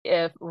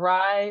if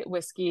rye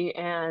whiskey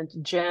and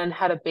gin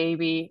had a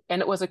baby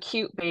and it was a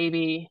cute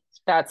baby,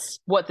 that's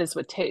what this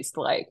would taste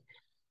like.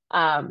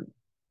 Um,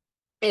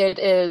 it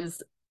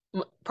is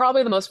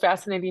probably the most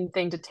fascinating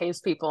thing to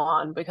taste people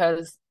on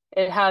because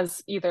it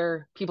has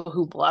either people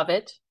who love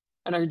it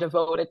and are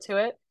devoted to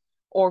it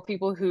or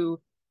people who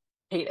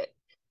hate it.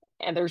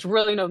 And there's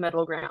really no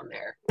middle ground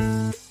there.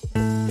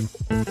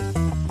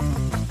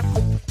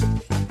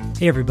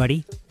 Hey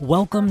everybody,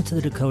 welcome to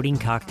the Decoding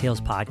Cocktails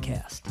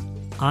podcast.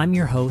 I'm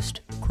your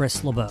host,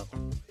 Chris LeBeau.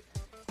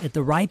 At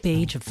the ripe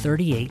age of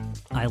 38,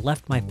 I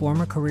left my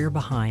former career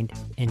behind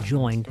and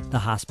joined the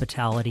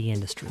hospitality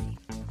industry.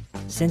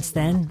 Since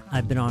then,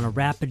 I've been on a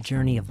rapid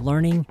journey of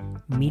learning,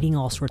 meeting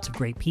all sorts of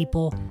great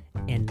people,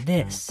 and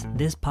this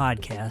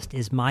podcast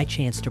is my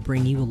chance to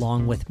bring you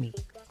along with me,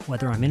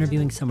 whether I'm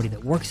interviewing somebody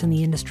that works in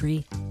the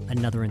industry,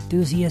 another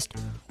enthusiast,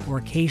 or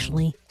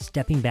occasionally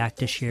stepping back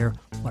to share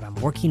what I'm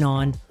working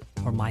on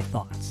or my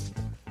thoughts.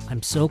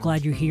 I'm so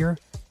glad you're here,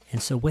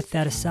 and so with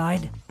that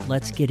aside,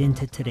 let's get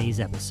into today's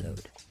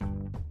episode.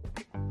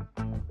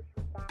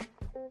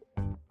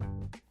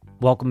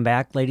 Welcome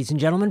back, ladies and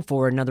gentlemen,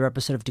 for another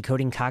episode of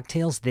Decoding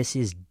Cocktails. This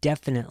is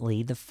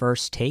definitely the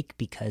first take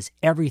because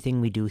everything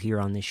we do here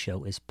on this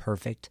show is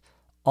perfect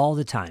all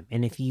the time.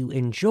 And if you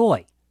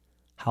enjoy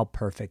how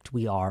perfect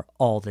we are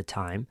all the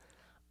time,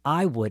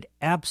 I would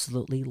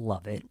absolutely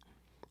love it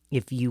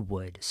if you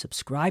would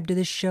subscribe to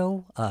this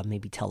show,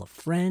 maybe tell a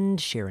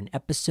friend, share an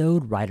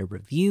episode, write a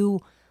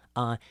review.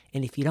 And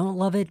if you don't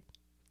love it,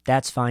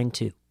 that's fine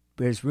too.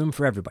 There's room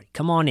for everybody.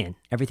 Come on in.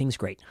 Everything's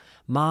great.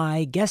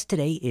 My guest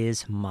today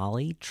is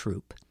Molly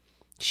Troupe.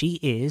 She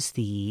is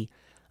the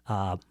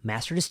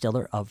master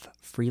distiller of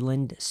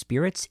Freeland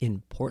Spirits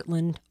in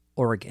Portland,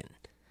 Oregon.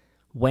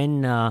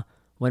 When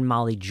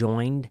Molly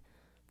joined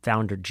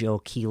founder Joe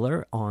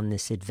Keeler on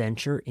this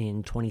adventure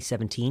in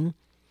 2017,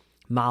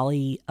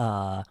 Molly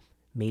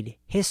made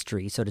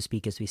history, so to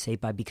speak, as we say,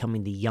 by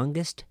becoming the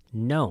youngest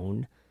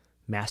known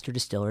master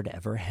distiller to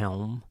ever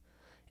helm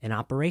an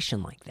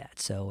operation like that.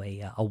 So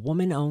a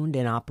woman-owned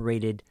and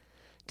operated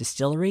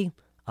distillery.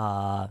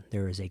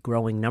 There is a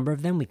growing number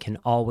of them. We can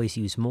always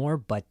use more,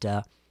 but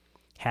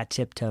hat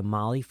tip to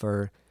Molly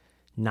for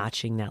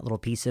notching that little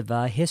piece of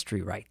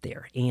history right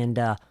there. And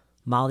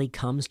Molly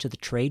comes to the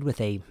trade with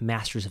a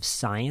Master's of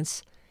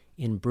Science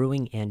in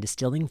Brewing and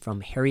Distilling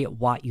from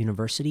Heriot-Watt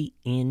University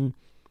in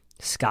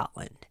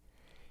Scotland.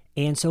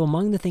 And so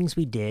among the things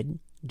we did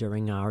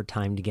during our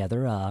time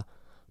together,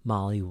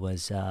 Molly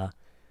was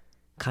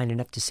kind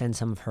enough to send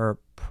some of her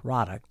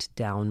product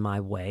down my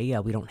way.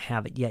 We don't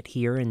have it yet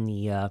here in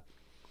the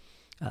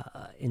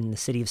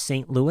city of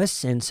St.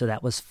 Louis, and so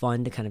that was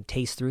fun to kind of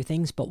taste through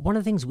things. But one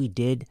of the things we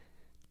did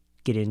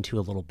get into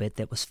a little bit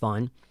that was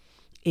fun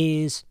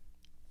is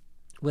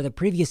with a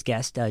previous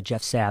guest,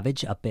 Jeff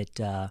Savage, up at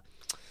The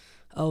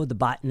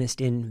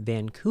Botanist in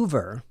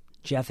Vancouver.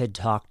 Jeff had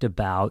talked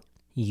about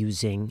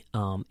using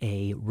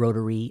a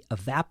rotary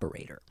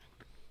evaporator.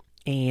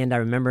 And I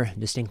remember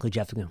distinctly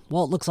Jeff going,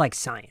 well, it looks like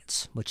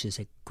science, which is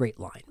a great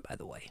line, by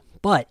the way.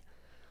 But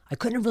I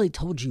couldn't have really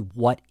told you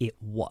what it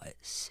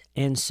was.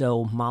 And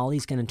so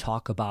Molly's going to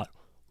talk about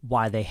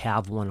why they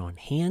have one on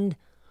hand,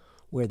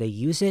 where they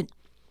use it.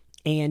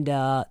 And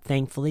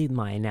thankfully,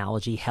 my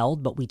analogy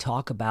held, but we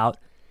talk about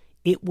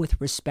it with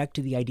respect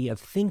to the idea of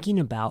thinking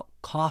about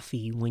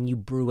coffee when you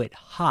brew it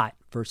hot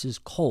versus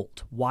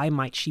cold. Why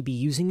might she be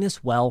using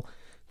this? Well,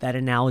 that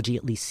analogy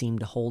at least seemed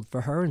to hold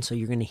for her, and so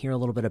you're going to hear a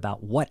little bit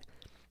about what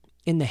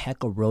in the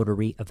heck a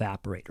rotary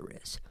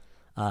evaporator is.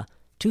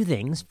 Two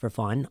things for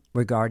fun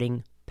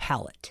regarding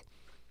palate.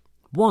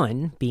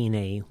 One, being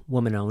a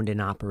woman-owned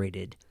and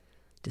operated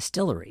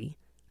distillery,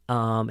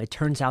 it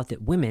turns out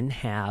that women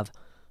have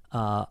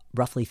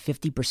roughly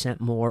 50%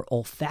 more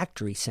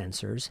olfactory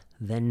sensors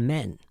than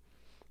men.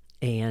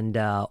 And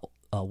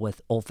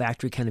with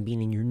olfactory kind of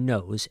being in your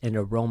nose and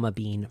aroma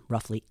being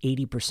roughly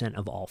 80%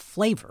 of all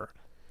flavor,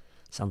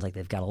 sounds like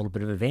they've got a little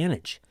bit of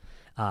advantage,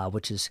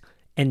 which is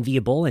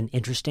enviable and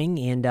interesting.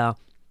 And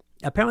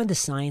apparently the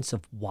science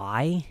of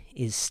why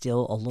is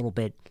still a little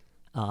bit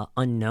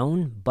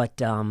unknown,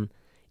 but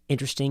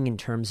interesting in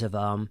terms of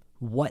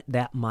what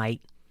that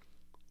might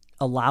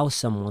allow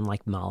someone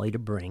like Molly to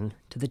bring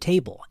to the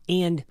table.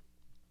 And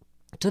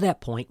to that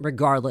point,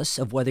 regardless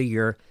of whether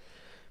you're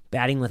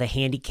batting with a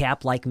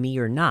handicap like me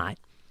or not,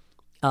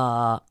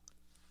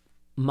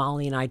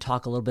 Molly and I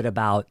talk a little bit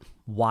about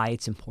why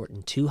it's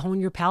important to hone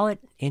your palate,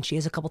 and she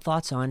has a couple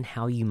thoughts on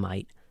how you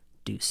might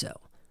do so.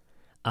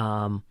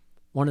 One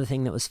of the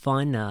things that was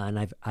fun,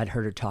 and I'd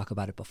heard her talk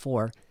about it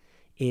before,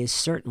 is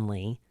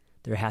certainly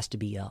there has to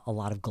be a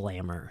lot of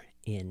glamour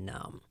in,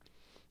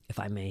 if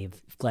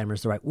glamour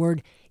is the right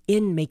word,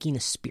 in making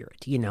a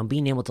spirit. You know,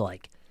 being able to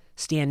like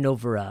stand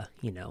over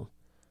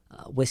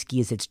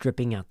whiskey as it's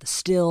dripping out the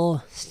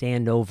still,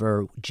 stand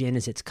over gin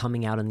as it's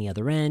coming out on the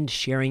other end,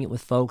 sharing it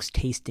with folks,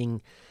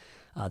 tasting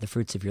the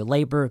fruits of your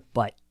labor.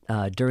 But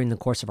during the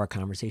course of our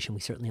conversation,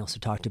 we certainly also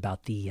talked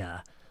about the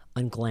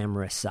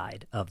unglamorous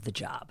side of the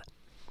job.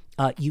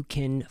 You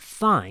can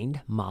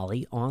find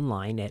Molly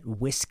online at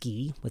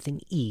whiskey with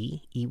an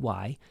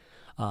E-Y,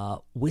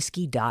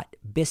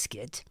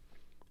 whiskey.biscuit.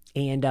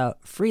 And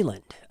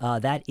Freeland,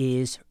 that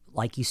is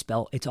like you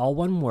spell, it's all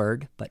one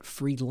word, but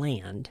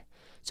Freeland.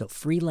 So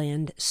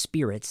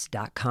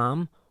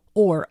freelandspirits.com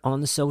or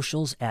on the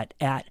socials at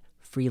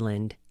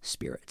Freeland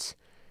Spirits.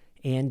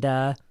 And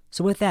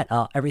so with that,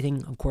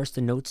 everything, of course,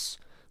 the notes,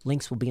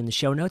 links will be in the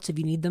show notes if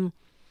you need them.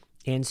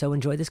 And so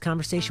enjoy this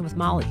conversation with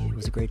Molly. It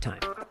was a great time.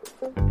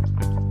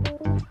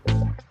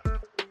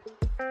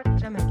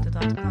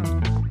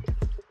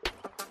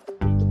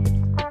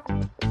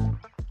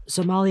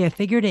 So Molly, I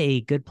figured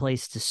a good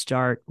place to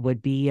start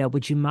would be,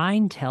 would you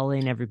mind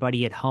telling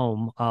everybody at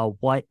home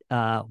what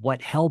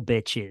Hell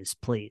Bitch is,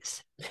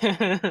 please?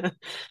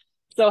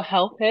 So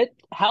Hell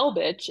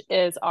Bitch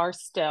is our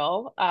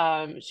still.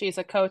 She's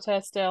a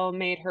Kota still,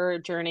 made her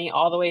journey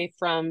all the way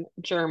from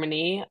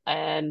Germany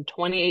in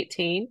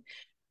 2018.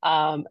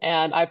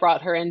 And I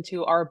brought her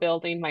into our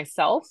building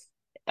myself.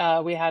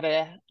 We had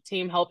a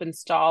team help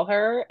install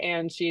her,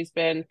 and she's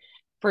been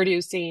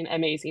producing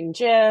amazing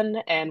gin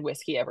and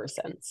whiskey ever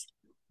since.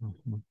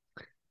 Mm-hmm.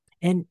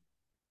 And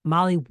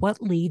Molly,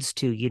 what leads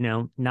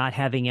to, not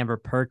having ever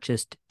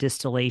purchased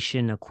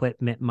distillation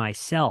equipment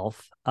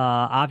myself?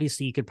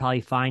 Obviously, you could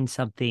probably find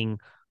something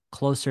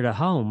closer to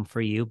home for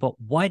you, but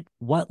what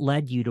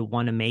led you to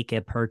want to make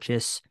a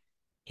purchase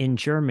in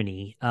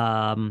Germany?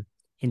 In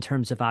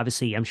terms of,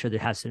 obviously, I'm sure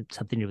that has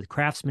something to do with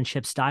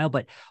craftsmanship style,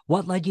 but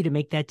what led you to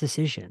make that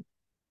decision?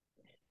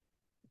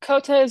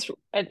 Kota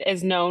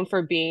is known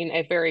for being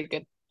a very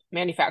good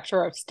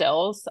manufacturer of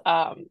stills.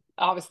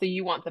 Obviously,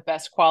 you want the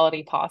best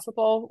quality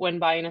possible when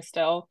buying a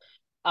still.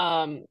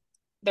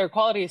 Their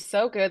quality is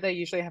so good they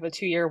usually have a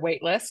 2-year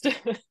wait list.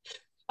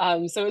 So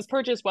it was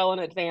purchased well in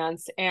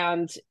advance,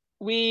 and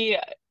we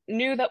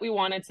knew that we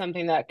wanted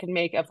something that could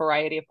make a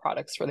variety of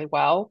products really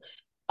well.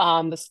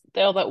 The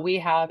still that we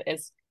have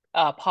is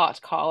a pot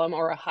column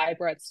or a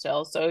hybrid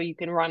still, so you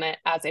can run it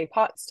as a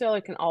pot still.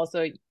 You can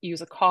also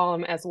use a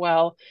column as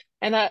well,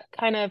 and that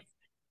kind of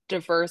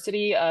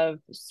diversity of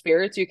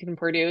spirits you can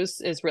produce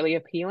is really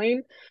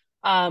appealing.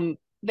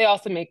 They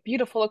also make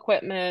beautiful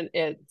equipment.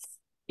 They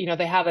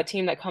have a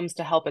team that comes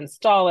to help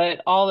install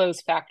it. All those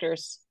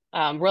factors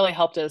really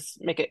helped us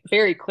make it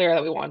very clear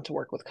that we wanted to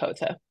work with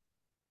Kota.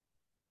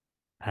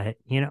 And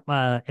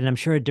I'm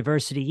sure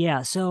diversity,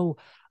 yeah. So,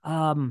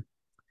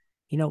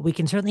 we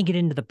can certainly get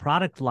into the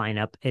product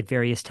lineup at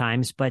various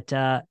times, but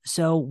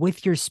so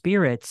with your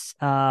spirits,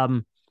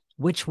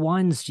 which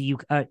ones do you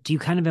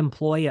kind of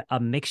employ a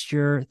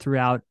mixture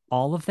throughout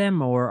all of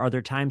them, or are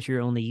there times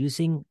you're only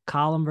using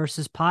column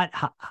versus pot?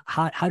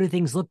 How do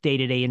things look day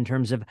to day in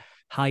terms of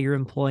how you're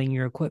employing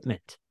your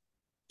equipment?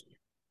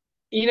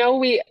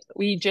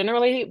 We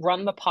generally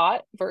run the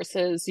pot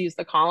versus use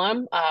the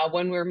column.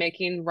 When we're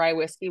making rye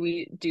whiskey,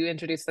 we do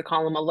introduce the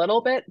column a little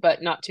bit,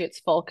 but not to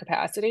its full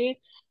capacity.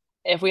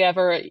 If we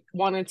ever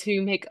wanted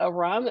to make a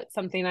rum, it's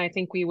something I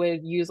think we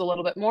would use a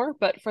little bit more.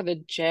 But for the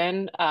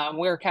gin,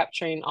 we're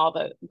capturing all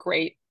the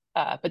great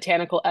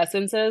botanical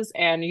essences,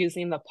 and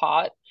using the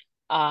pot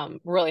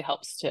really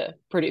helps to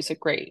produce a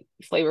great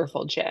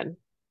flavorful gin.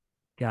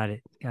 Got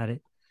it. Got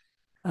it.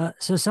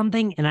 So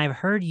something, and I've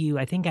heard you,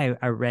 I think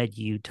I read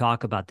you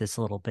talk about this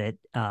a little bit,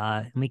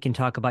 and we can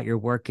talk about your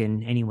work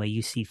in any way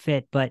you see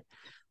fit. But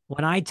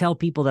when I tell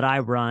people that I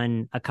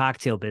run a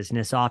cocktail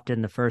business,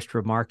 often the first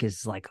remark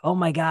is like, oh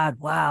my God,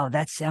 wow,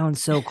 that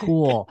sounds so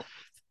cool.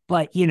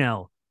 But,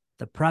 the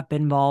prep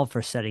involved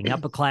for setting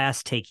up a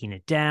class, taking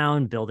it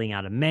down, building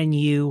out a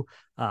menu,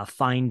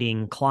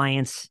 finding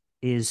clients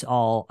is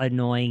all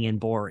annoying and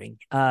boring.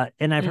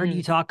 And I've heard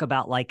you Mhm. talk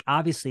about, like,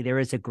 obviously there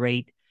is a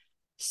great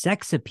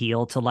sex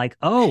appeal to, like,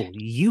 oh,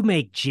 you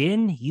make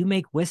gin, you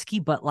make whiskey,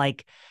 but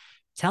like,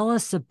 tell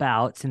us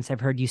about, since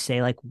I've heard you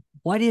say, like,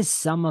 what is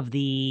some of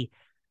the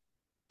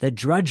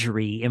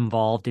drudgery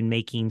involved in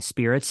making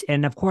spirits?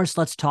 And of course,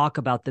 let's talk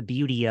about the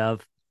beauty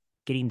of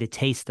getting to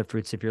taste the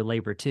fruits of your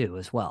labor too,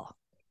 as well.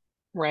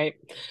 Right.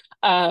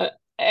 Uh,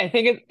 I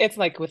think it's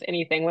like with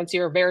anything, once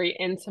you're very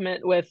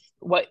intimate with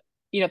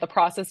the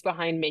process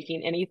behind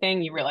making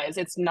anything, you realize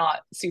it's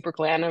not super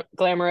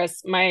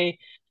glamorous. I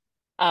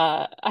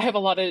have a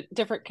lot of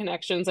different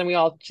connections, and we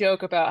all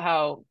joke about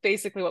how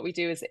basically what we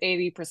do is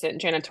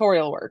 80%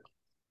 janitorial work.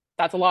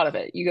 That's a lot of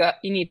it. You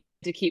need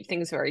to keep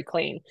things very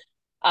clean.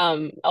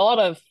 A lot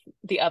of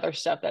the other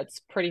stuff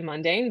that's pretty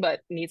mundane but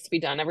needs to be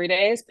done every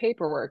day is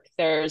paperwork.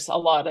 There's a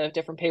lot of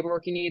different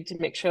paperwork you need to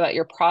make sure that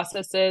your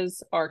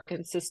processes are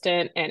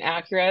consistent and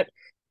accurate.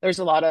 There's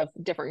a lot of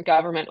different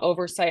government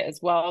oversight as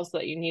well, so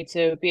that you need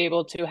to be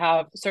able to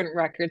have certain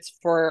records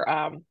for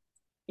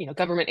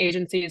government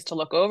agencies to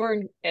look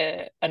over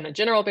on a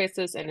general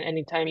basis. And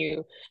anytime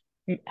you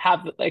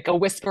have like a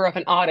whisper of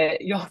an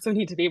audit, you also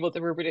need to be able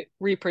to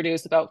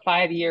reproduce about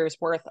 5 years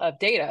worth of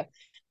data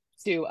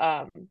to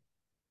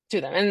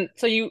them. And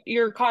so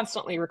you're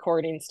constantly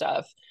recording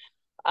stuff.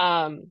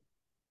 That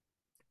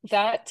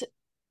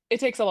it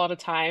takes a lot of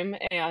time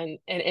and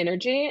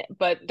energy,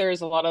 but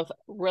there's a lot of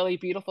really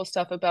beautiful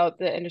stuff about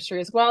the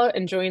industry as well.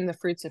 Enjoying the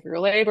fruits of your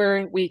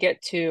labor. We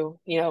get to,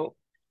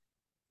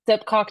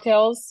 sip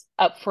cocktails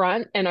up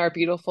front in our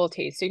beautiful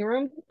tasting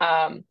room.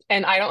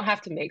 And I don't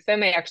have to make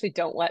them. They actually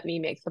don't let me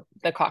make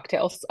the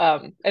cocktails.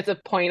 It's a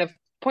point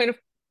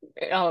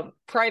of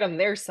pride on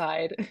their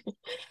side.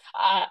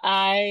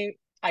 I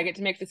get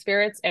to make the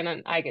spirits and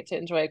then I get to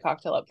enjoy a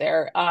cocktail up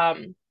there.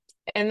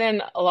 And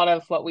then a lot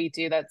of what we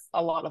do that's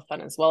a lot of fun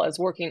as well is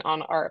working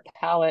on our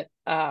palette.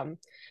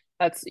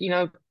 That's,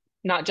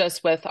 not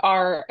just with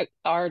our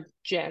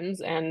gins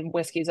and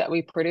whiskeys that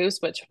we produce,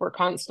 which we're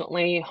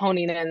constantly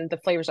honing in the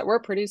flavors that we're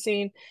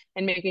producing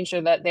and making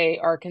sure that they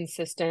are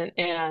consistent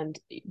and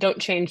don't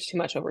change too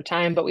much over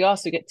time. But we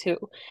also get to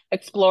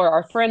explore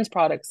our friends'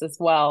 products as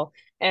well,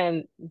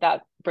 and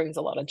that brings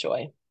a lot of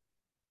joy.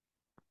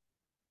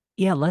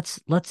 Yeah,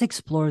 let's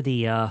explore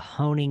the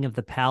honing of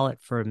the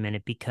palate for a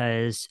minute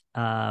because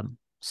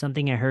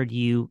something I heard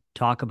you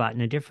talk about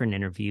in a different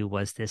interview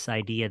was this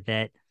idea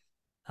that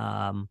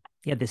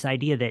this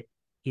idea that,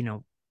 you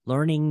know,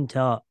 learning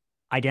to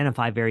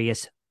identify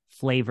various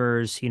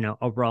flavors,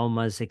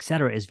 aromas,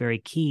 etc., is very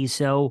key.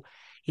 So,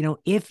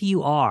 if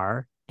you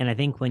are, and I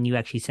think when you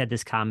actually said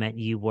this comment,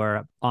 you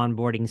were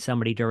onboarding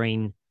somebody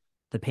during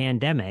the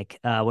pandemic,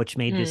 which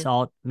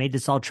Mm. made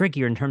this all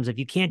trickier in terms of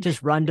you can't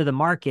just run to the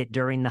market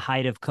during the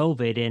height of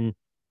COVID and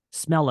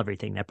smell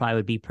everything. That probably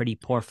would be pretty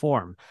poor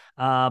form.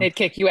 Um, They'd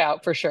kick you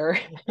out for sure.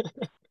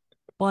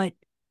 but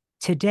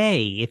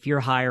today, if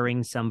you're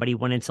hiring somebody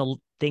when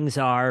things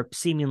are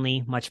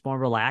seemingly much more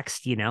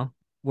relaxed,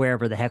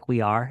 wherever the heck we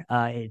are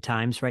at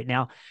times right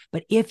now.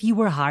 But if you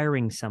were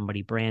hiring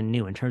somebody brand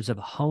new in terms of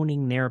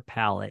honing their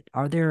palate,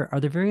 are there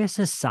various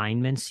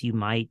assignments you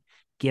might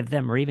give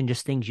them, or even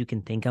just things you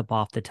can think of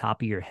off the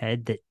top of your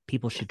head that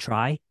people should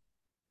try?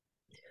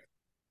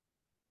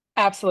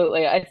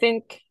 Absolutely. I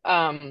think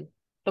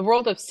the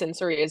world of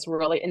sensory is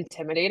really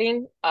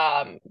intimidating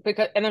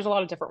because, and there's a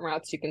lot of different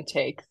routes you can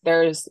take.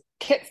 There's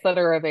kits that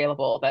are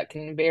available that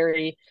can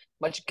very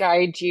much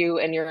guide you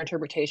in your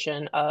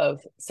interpretation of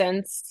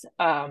sense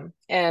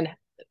and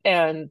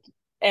and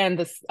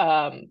this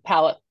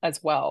palette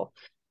as well.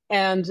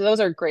 And those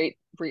are great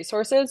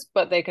resources,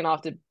 but they can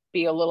often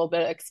be a little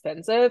bit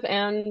expensive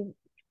and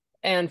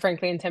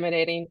frankly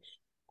intimidating.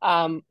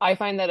 I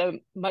find that a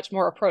much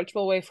more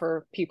approachable way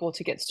for people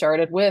to get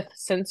started with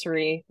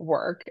sensory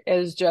work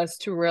is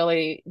just to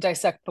really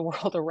dissect the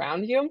world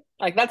around you.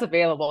 Like that's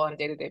available on a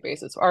day-to-day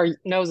basis. Our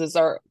noses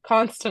are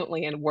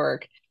constantly in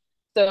work.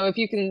 So if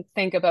you can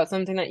think about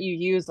something that you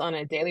use on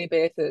a daily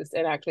basis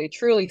and actually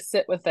truly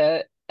sit with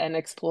it and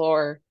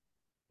explore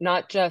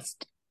not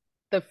just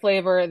the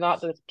flavor,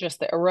 not just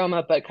the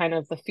aroma, but kind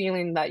of the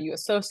feeling that you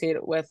associate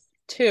it with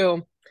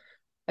too.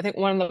 I think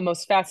one of the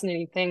most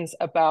fascinating things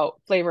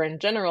about flavor in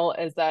general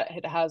is that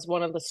it has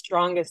one of the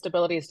strongest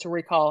abilities to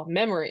recall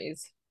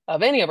memories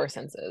of any of our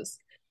senses.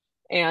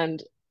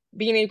 And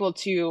being able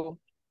to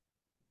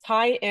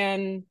tie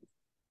in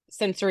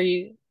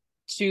sensory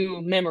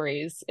to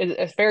memories is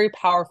a very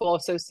powerful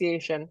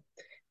association.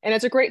 And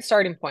it's a great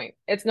starting point.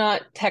 It's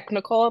not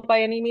technical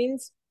by any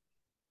means.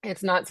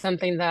 It's not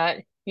something that,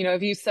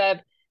 if you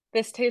said,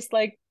 this tastes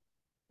like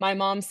my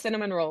mom's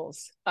cinnamon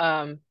rolls.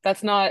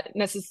 That's not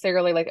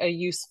necessarily like a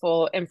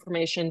useful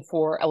information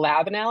for a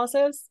lab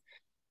analysis,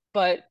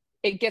 but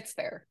it gets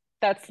there.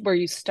 That's where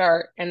you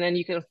start, and then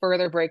you can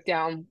further break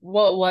down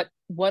what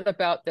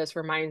about this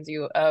reminds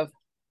you of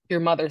your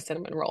mother's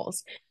cinnamon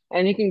rolls,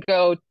 and you can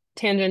go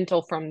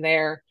tangential from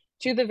there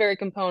to the very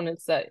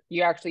components that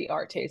you actually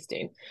are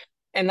tasting.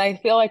 And I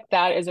feel like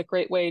that is a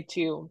great way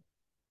to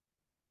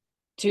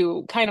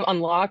kind of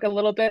unlock a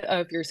little bit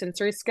of your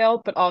sensory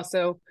skill, but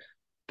also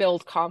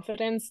build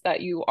confidence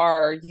that you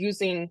are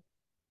using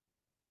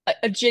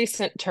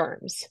adjacent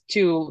terms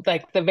to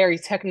like the very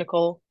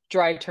technical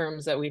dry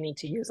terms that we need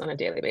to use on a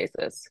daily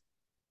basis.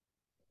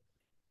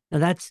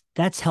 Now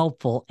that's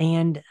helpful.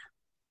 And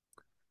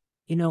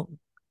you know,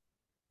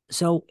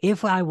 so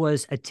if I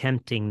was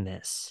attempting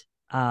this,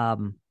 I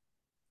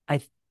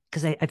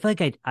because I feel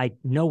like I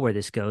know where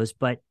this goes,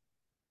 but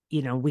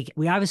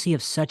we obviously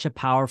have such a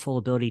powerful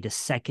ability to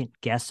second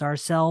guess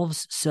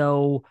ourselves.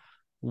 So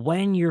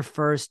when you're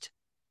first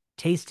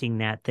tasting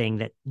that thing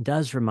that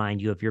does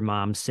remind you of your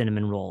mom's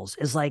cinnamon rolls,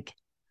 is like,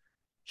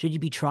 should you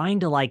be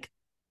trying to like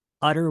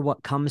utter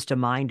what comes to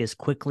mind as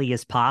quickly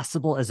as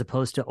possible as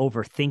opposed to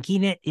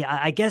overthinking it? Yeah,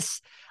 I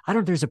guess I don't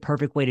know if there's a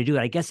perfect way to do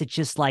it. I guess it's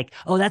just like,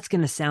 oh, that's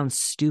going to sound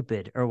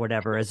stupid or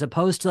whatever, as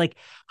opposed to like,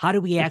 how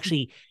do we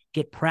actually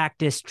get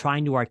practice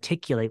trying to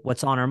articulate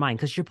what's on our mind?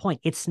 Because your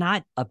point, it's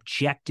not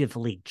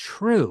objectively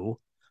true,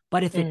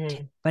 but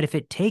Mm-hmm. if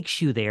it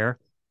takes you there,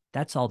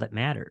 that's all that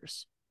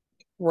matters.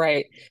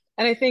 Right.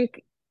 And I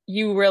think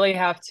you really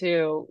have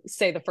to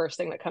say the first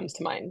thing that comes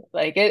to mind.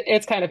 Like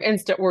it's kind of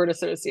instant word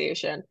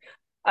association.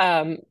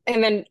 And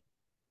then,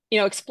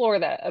 explore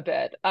that a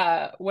bit.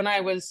 When I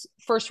was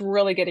first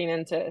really getting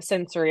into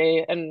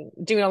sensory and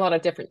doing a lot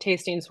of different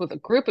tastings with a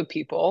group of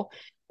people,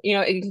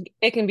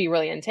 it can be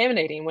really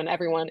intimidating when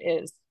everyone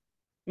is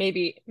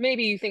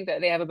maybe you think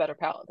that they have a better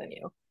palate than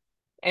you.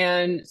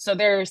 And so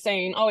they're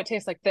saying, oh, it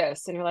tastes like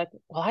this. And you're like,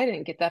 well, I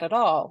didn't get that at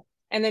all.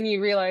 And then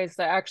you realize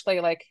that actually,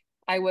 like,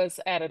 I was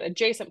at an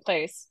adjacent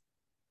place.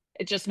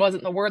 It just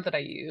wasn't the word that I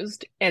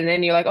used. And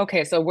then you're like,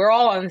 okay, so we're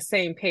all on the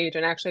same page.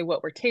 And actually,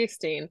 what we're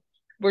tasting,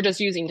 we're just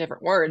using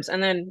different words.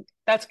 And then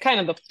that's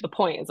kind of the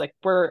point is like,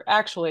 we're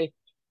actually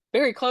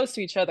very close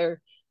to each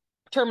other.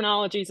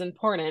 Terminology is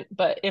important,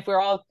 but if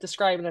we're all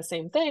describing the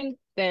same thing,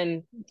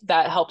 then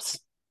that helps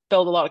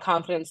build a lot of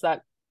confidence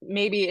that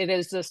maybe it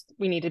is just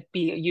we need to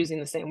be using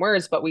the same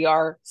words, but we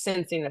are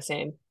sensing the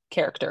same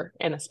character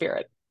and a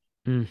spirit.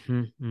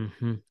 Mm-hmm.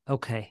 Mm-hmm.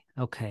 Okay.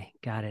 Okay.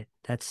 Got it.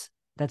 That's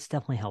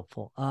definitely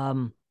helpful.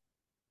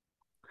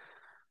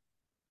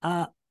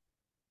 Uh,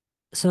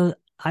 so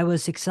I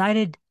was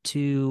excited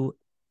to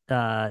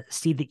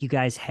see that you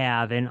guys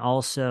have and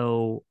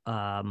also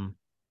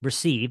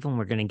receive, and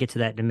we're going to get to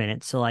that in a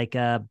minute. So like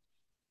I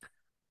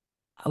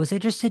was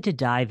interested to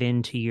dive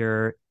into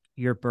your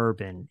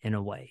bourbon in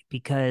a way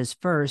because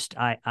first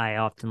I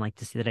often like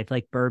to see that I feel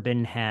like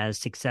bourbon has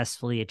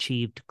successfully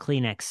achieved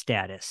Kleenex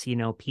status. You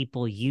know,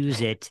 people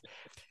use it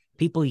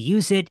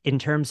in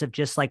terms of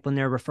just like when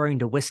they're referring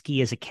to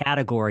whiskey as a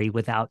category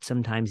without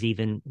sometimes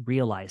even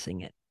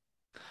realizing it.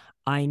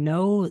 I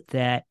know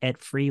that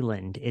at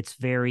Freeland,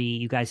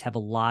 you guys have a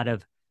lot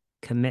of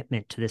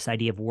commitment to this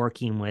idea of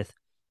working with,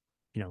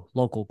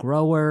 local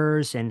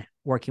growers and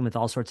working with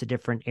all sorts of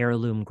different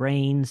heirloom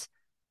grains.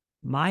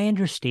 My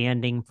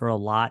understanding for a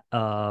lot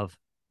of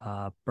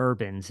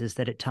bourbons is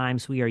that at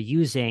times we are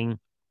using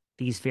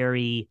these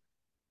very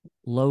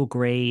low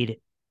grade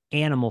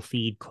animal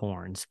feed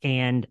corns.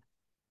 And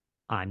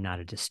I'm not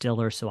a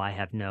distiller, so I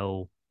have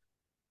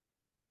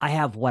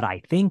what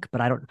I think, but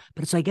I don't.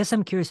 But so I guess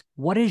I'm curious,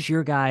 what is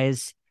your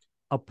guys'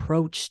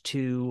 approach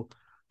to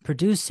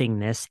producing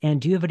this? And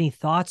do you have any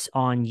thoughts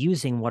on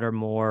using what are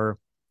more,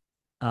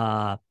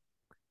 uh,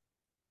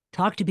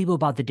 talk to people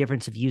about the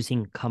difference of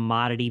using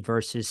commodity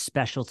versus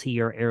specialty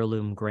or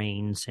heirloom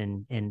grains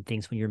and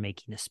things when you're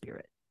making a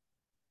spirit?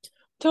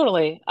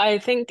 Totally. I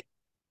think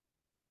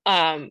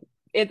um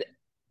it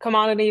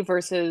commodity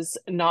versus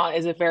not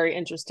is a very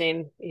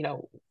interesting,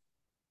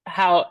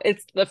 how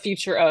it's the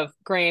future of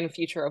grain,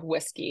 future of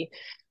whiskey.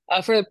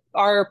 For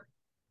our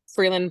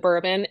Freeland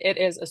bourbon, it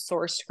is a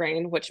sourced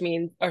grain, which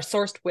means or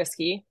sourced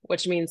whiskey,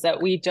 which means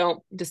that we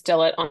don't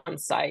distill it on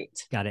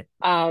site. Got it.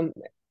 Um,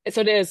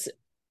 so it is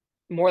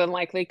more than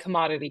likely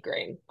commodity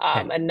grain.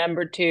 Okay. And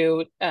number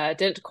two,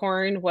 dent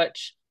corn,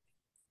 which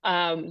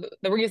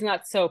the reason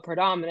that's so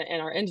predominant in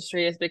our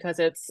industry is because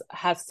it's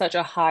has such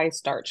a high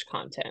starch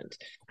content,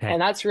 Okay. and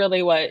that's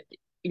really what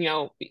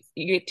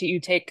you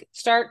take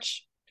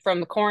starch from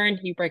the corn,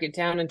 you break it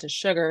down into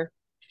sugar,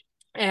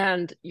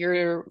 and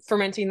you're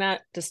fermenting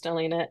that,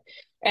 distilling it.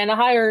 And the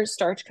higher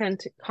starch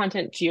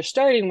content you're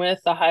starting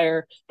with, the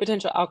higher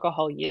potential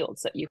alcohol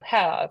yields that you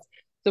have.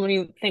 So when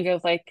you think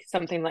of like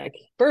something like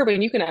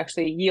bourbon, you can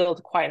actually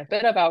yield quite a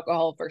bit of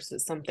alcohol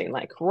versus something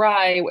like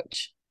rye,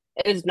 which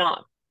is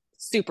not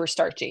super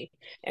starchy.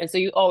 And so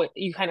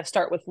you kind of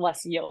start with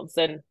less yields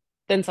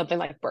than something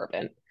like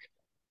bourbon.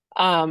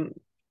 Um,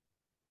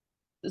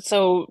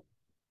 so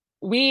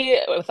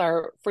we with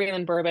our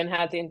Freeland bourbon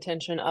had the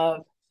intention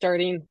of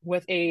starting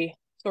with a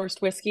sourced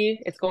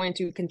whiskey. It's going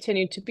to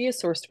continue to be a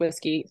sourced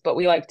whiskey, but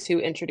we like to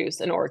introduce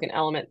an Oregon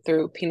element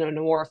through Pinot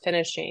Noir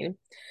finishing.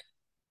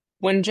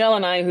 When Jill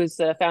and I, who's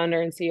the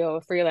founder and CEO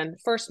of Freeland,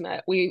 first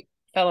met, we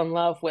fell in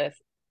love with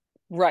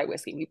rye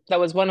whiskey. That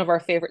was one of our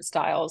favorite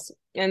styles.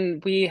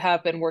 And we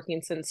have been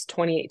working since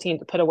 2018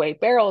 to put away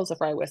barrels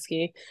of rye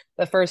whiskey,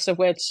 the first of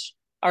which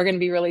are going to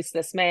be released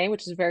this May,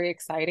 which is very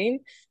exciting.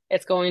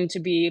 It's going to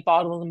be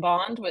bottled and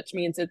bond, which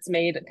means it's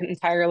made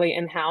entirely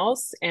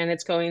in-house, and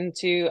it's going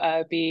to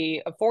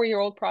be a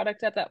 4-year-old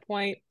product at that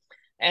point.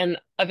 And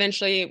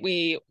eventually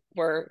we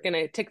were going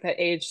to take that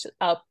age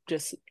up,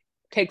 just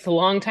takes a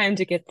long time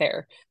to get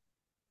there.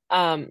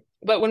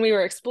 But when we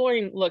were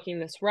exploring looking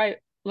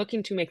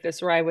to make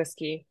this rye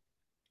whiskey,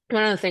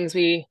 one of the things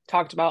we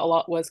talked about a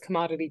lot was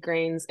commodity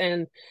grains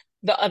and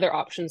the other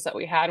options that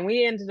we had. And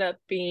we ended up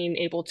being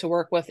able to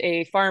work with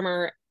a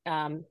farmer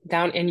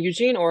down in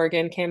Eugene,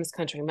 Oregon, Camas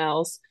Country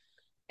Mills,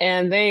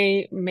 and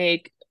they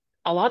make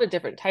a lot of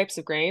different types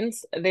of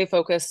grains. They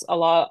focus a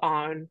lot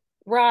on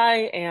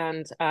rye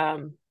and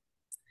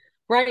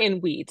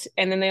wheat,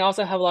 and then they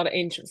also have a lot of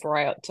ancient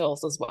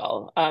varietals as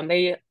well.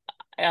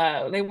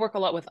 They work a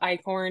lot with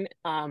einkorn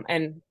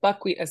and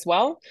buckwheat as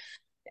well.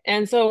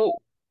 And so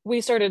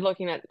we started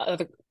looking at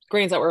other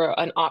grains that were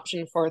an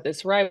option for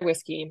this rye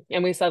whiskey,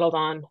 and we settled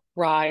on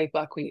rye,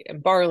 buckwheat,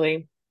 and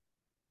barley.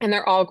 And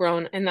they're all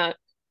grown in that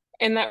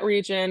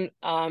region.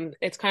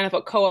 It's kind of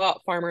a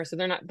co-op farmer, so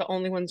they're not the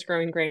only ones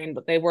growing grain,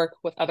 but they work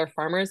with other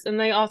farmers, and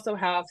they also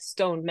have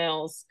stone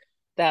mills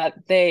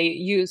that they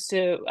use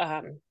to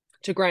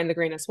grind the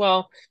grain as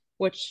well,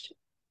 which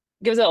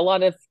gives it a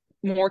lot of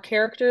more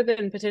character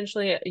than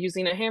potentially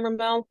using a hammer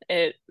mill.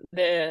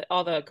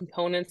 All the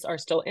components are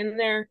still in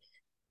there,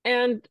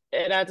 and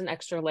it adds an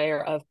extra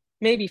layer of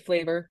maybe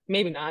flavor,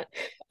 maybe not.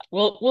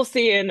 We'll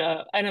see in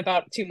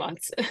about 2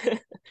 months.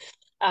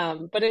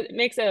 But it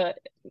makes a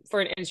for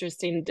an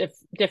interesting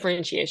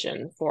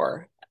differentiation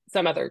for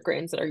some other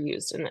grains that are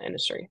used in the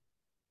industry.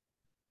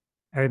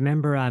 I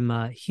remember I'm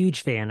a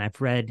huge fan.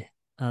 I've read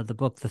the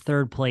book The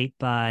Third Plate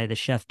by the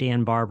chef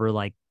Dan Barber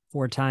like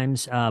 4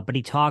 times, but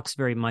he talks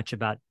very much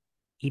about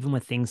even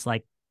with things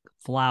like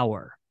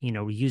flour,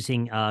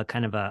 using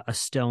kind of a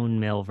stone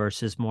mill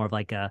versus more of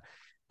like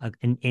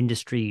an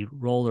industry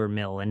roller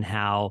mill, and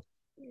how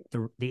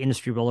the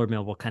industry roller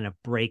mill will kind of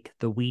break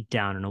the wheat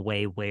down in a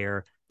way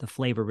where the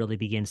flavor really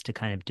begins to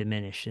kind of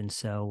diminish. And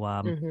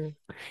so, Hmm.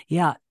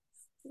 yeah.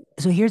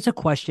 So here's a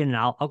question, and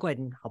I'll go ahead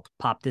and I'll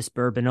pop this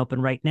bourbon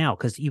open right now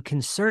because you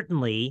can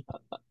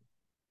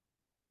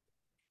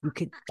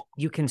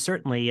you can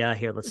certainly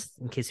here, let's,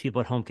 in case people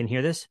at home can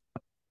hear this.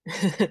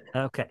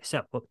 Okay,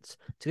 so it's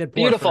a good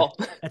pour for Beautiful.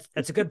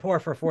 that's a good pour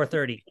for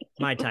 4:30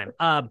 my time.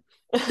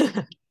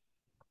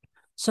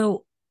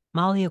 So,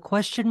 Molly, a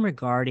question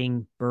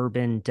regarding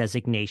bourbon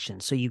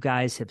designation. So you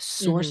guys have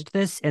Hmm. sourced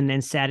this and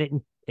then sat it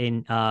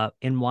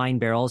in wine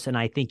barrels, and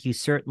I think you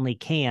certainly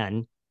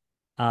can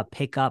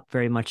pick up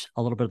very much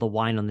a little bit of the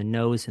wine on the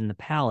nose and the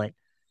palate.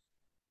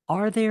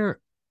 Are there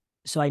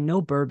So I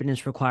know bourbon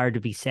is required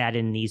to be sat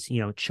in these,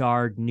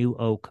 charred new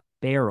oak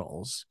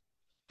barrels.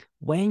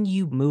 When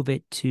you move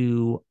it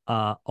to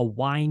a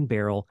wine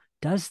barrel,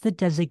 does the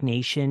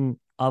designation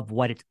of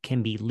what it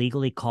can be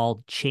legally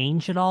called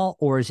change at all,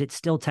 or is it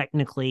still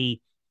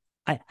technically?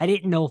 I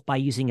didn't know if by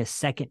using a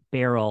second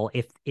barrel,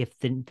 if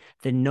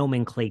the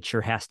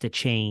nomenclature has to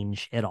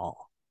change at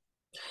all.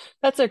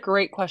 That's a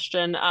great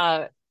question.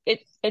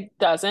 It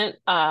doesn't.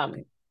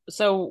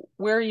 So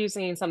we're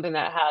using something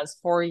that has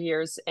 4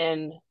 years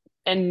in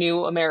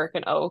new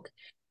American oak,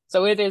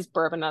 so it is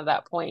bourbon at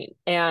that point.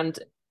 And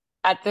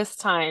at this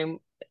time,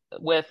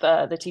 with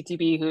the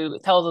TTB, who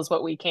tells us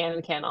what we can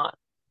and cannot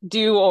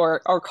do or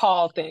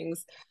call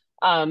things,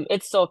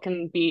 it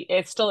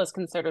still is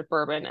considered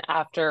bourbon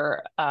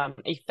after a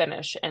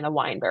finish in a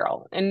wine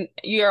barrel. And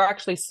you're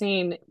actually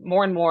seeing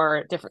more and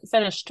more different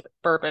finished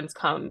bourbons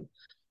come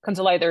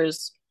to light.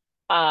 There's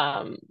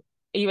um,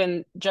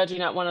 even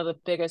judging at one of the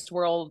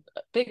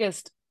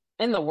biggest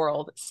in the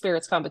world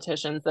spirits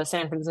competitions, the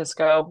San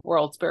Francisco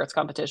World Spirits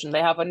Competition.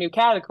 They have a new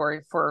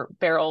category for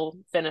barrel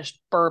finished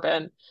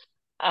bourbon.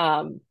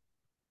 Um,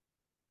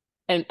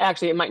 and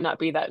actually, it might not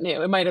be that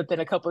new. It might have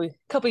been a couple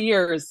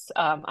years.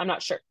 I'm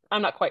not sure.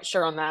 I'm not quite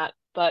sure on that,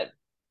 but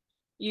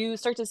you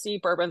start to see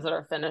bourbons that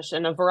are finished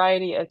in a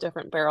variety of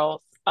different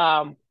barrels.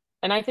 And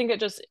I think it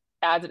just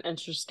adds an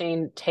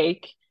interesting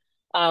take.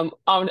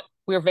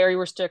 We're very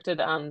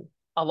restricted on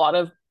a lot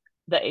of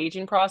the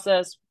aging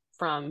process,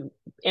 from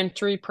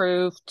entry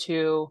proof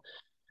to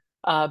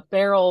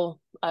barrel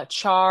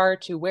char,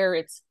 to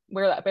where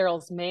that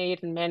barrel's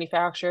made and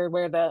manufactured,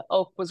 where the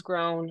oak was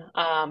grown.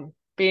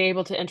 Being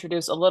able to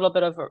introduce a little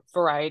bit of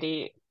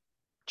variety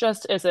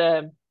just is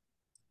a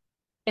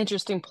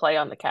interesting play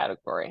on the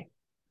category.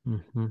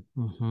 Mm-hmm,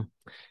 mm-hmm.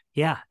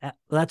 Yeah,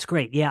 that's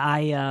great. Yeah,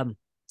 I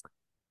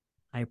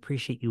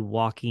appreciate you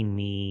walking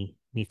me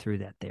through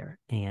that there,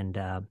 and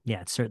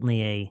yeah, it's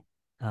certainly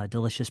a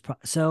delicious.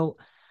 So,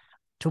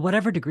 to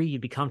whatever degree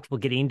you'd be comfortable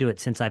getting into it,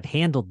 since I've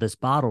handled this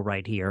bottle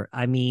right here,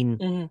 I mean,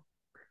 Hmm.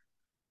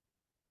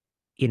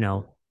 you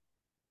know,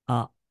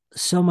 uh,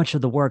 so much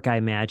of the work I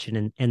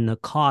imagine, and the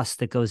cost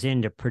that goes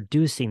into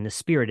producing the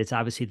spirit. It's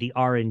obviously the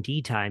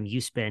R&D time you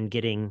spend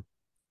getting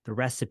the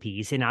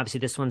recipes, and obviously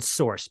this one's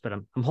sourced. But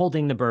I'm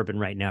holding the bourbon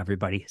right now,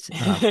 everybody.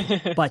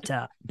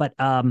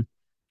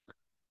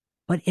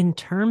 But in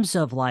terms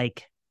of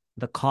like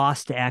the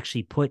cost to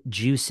actually put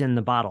juice in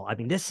the bottle, I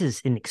mean, this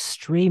is an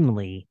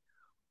extremely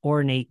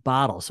ornate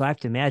bottle. So I have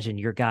to imagine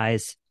your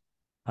guys'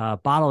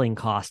 bottling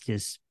cost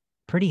is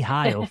pretty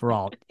high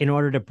overall in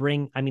order to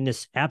bring, I mean,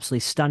 this absolutely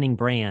stunning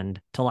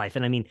brand to life.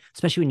 And I mean,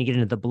 especially when you get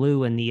into the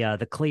blue and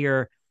the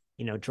clear,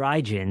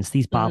 dry gins,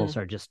 these bottles Hmm.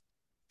 are just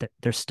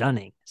they're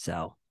stunning.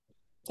 So,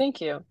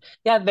 Thank you.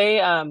 Yeah,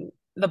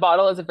 the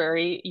bottle is a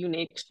very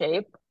unique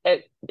shape.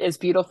 It is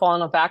beautiful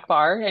on a back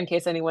bar in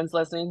case anyone's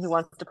listening who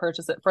wants to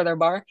purchase it for their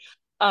bar.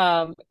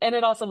 And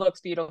it also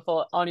looks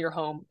beautiful on your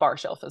home bar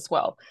shelf as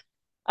well.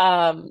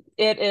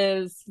 It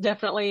is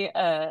definitely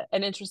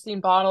an interesting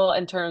bottle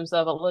in terms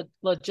of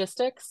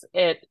logistics.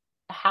 It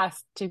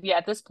has to be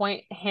at this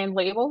point hand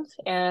labeled,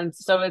 and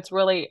so it's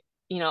really,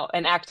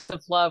 an act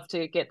of love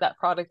to get that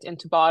product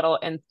into bottle.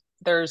 And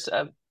there's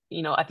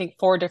I think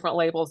four different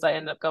labels that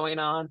end up going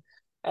on,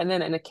 and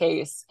then in a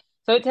case.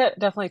 So it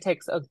definitely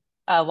takes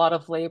a lot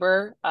of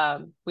labor.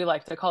 We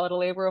like to call it a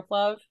labor of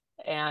love,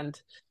 and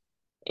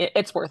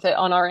it's worth it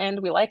on our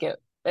end. We like it.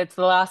 It's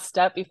the last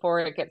step before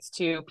it gets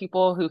to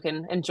people who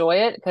can enjoy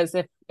it. Because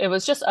if it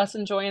was just us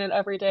enjoying it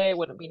every day, it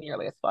wouldn't be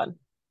nearly as fun.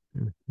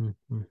 mhm,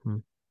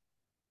 mhm.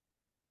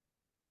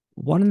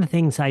 One of the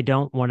things I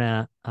don't want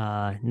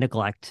to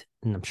neglect,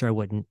 and I'm sure I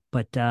wouldn't,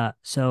 but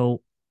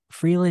so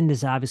Freeland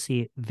is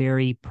obviously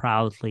very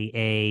proudly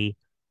a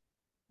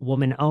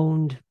woman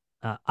owned,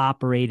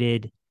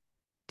 operated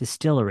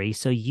distillery.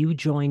 So you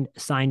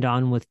signed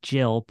on with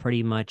Jill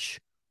pretty much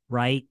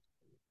right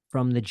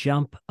from the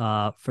jump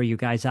for your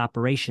guys'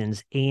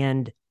 operations.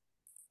 And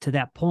to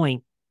that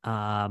point,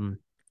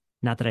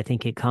 not that I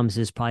think it comes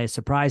as probably a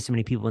surprise to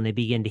many people when they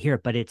begin to hear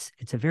it, but it's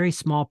a very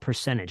small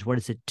percentage. What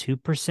is it?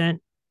 2%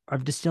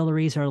 of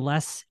distilleries or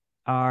less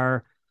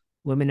are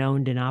women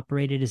owned and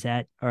operated. Is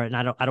that, or and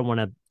I don't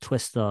want to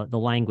twist the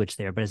language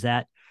there, but is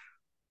that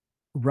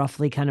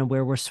roughly kind of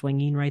where we're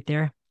swinging right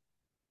there?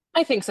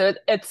 I think so.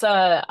 It's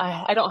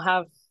I don't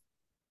have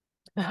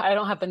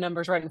the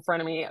numbers right in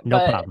front of me, No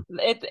but problem.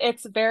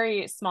 it's a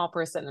very small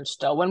percentage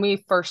still. When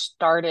we first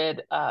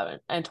started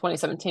in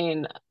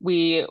 2017,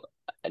 we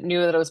knew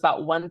that it was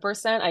about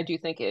 1%. I do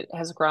think it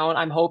has grown.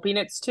 I'm hoping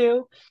it's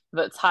 2. If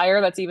it's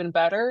higher, that's even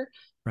better.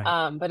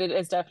 Right. But it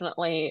is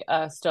definitely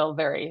still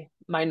very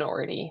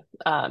minority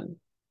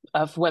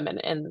of women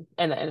in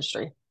the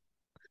industry.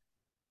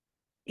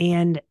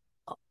 And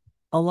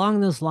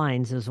along those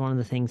lines is one of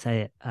the things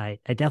I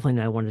definitely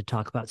know I wanted to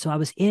talk about. So I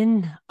was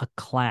in a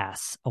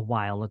class a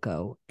while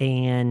ago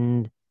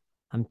and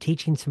I'm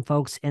teaching some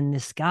folks, and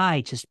this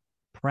guy just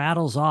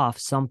prattles off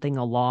something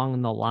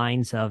along the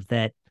lines of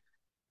that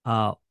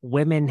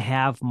women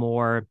have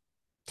more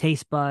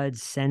taste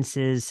buds,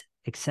 senses,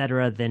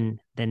 etc. than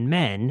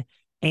men.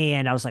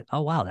 And I was like,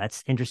 oh wow,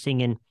 that's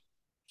interesting. And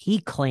he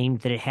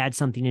claimed that it had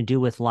something to do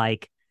with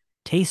like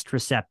taste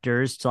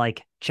receptors to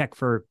like check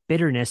for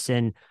bitterness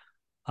and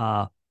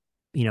uh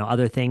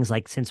other things,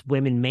 like since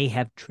women may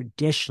have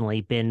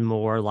traditionally been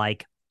more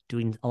like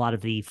doing a lot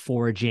of the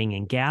foraging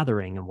and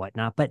gathering and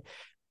whatnot. But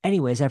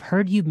anyways, I've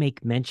heard you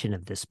make mention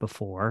of this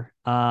before,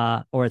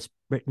 or it's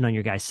written on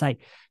your guys' site.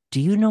 Do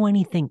you know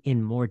anything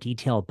in more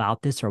detail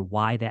about this or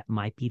why that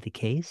might be the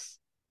case?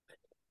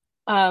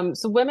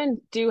 So women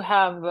do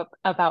have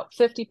about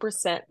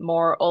 50%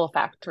 more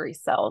olfactory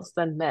cells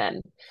than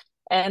men.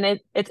 And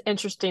it's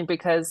interesting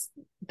because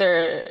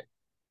their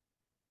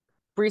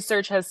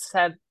research has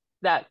said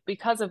that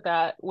because of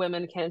that,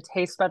 women can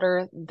taste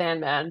better than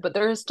men, but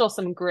there is still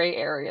some gray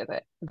area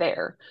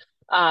there.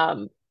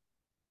 Um,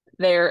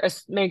 they're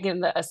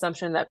making the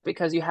assumption that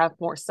because you have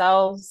more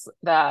cells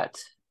that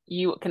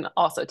you can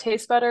also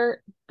taste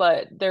better,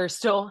 but there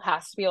still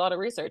has to be a lot of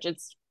research.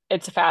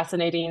 It's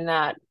fascinating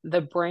that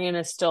the brain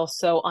is still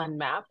so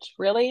unmapped,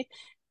 really,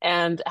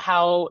 and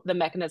how the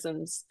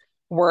mechanisms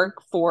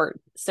work for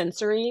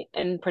sensory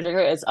in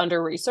particular is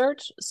under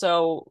research.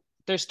 So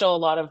there's still a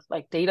lot of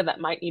like data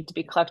that might need to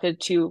be collected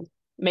to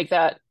make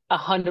that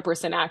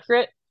 100%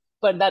 accurate,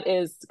 but that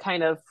is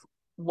kind of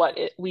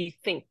we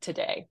think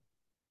today.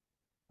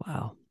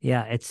 Wow.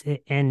 Yeah,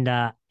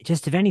 and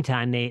just if any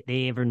time they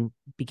ever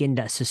begin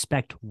to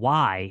suspect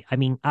why. I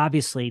mean,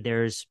 obviously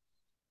there's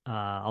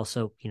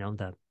also,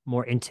 the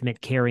more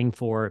intimate caring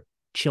for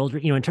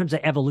children, in terms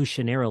of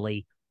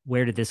evolutionarily,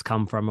 where did this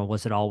come from or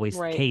was it always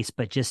the Right. case?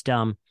 But just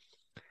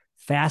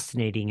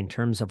fascinating in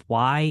terms of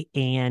why.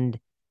 And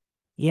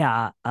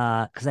yeah,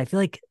 because I feel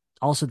like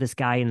also this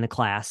guy in the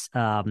class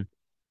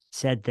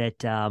said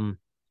that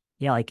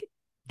yeah, like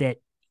that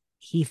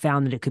he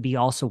found that it could be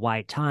also why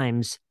at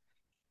times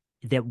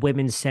that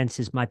women's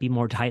senses might be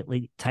more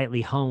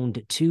tightly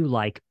honed to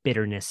like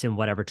bitterness and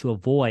whatever to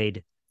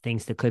avoid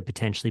things that could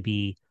potentially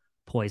be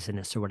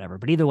poisonous or whatever.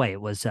 But either way, it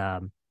was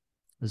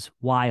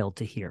wild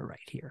to hear right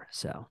here.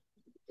 So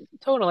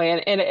Totally.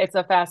 And it's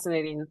a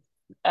fascinating,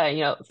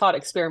 thought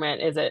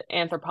experiment. Is it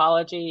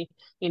anthropology?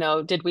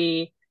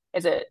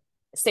 Is it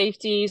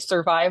safety,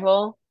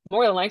 survival?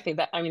 More than likely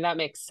I mean, that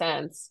makes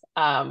sense.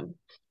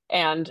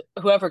 And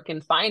whoever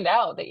can find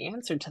out the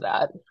answer to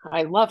that,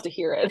 I love to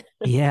hear it.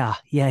 yeah.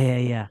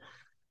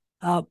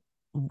 Uh,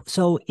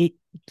 so it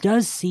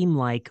does seem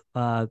like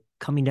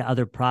coming to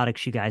other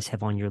products you guys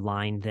have on your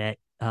line that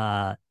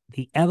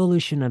the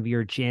evolution of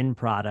your gin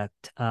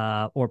product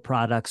or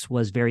products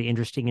was very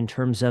interesting in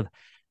terms of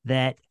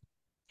that.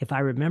 If I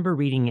remember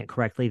reading it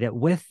correctly, that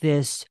with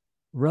this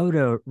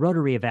rotary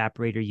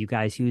evaporator you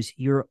guys use,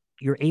 you're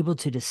able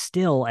to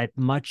distill at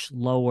much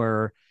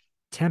lower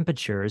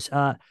temperatures.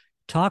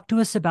 Talk to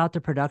us about the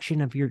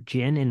production of your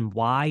gin and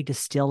why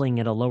distilling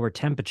at a lower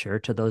temperature,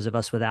 to those of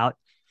us without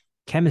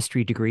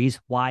chemistry degrees,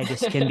 why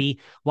this can be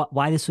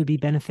why this would be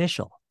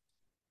beneficial.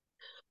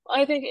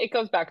 I think it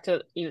goes back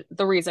to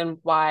the reason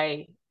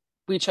why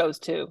we chose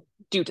to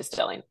do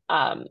distilling.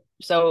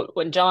 So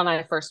when Jill and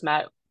I first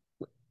met,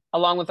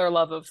 along with our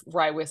love of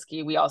rye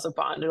whiskey, we also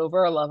bonded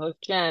over our love of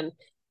gin.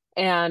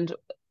 And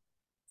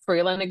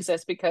Freeland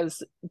exists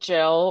because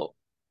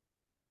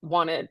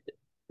wanted,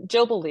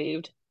 Jill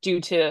believed, due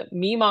to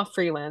Mima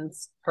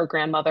Freeland's, her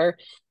grandmother,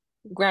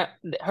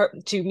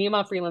 to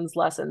Mima Freeland's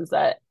lessons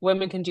that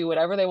women can do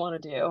whatever they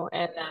want to do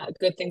and that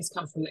good things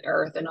come from the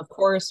earth. And of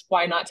course,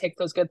 why not take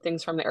those good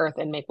things from the earth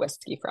and make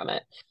whiskey from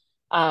it?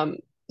 Um,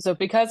 so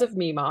because of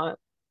Mima,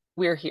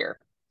 we're here.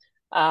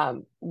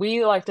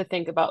 We like to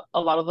think about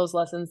a lot of those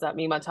lessons that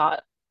Mima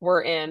taught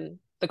were in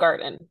the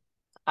garden.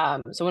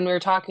 So when we were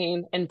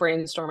talking and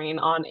brainstorming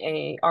on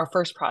our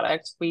first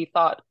product, we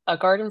thought a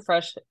garden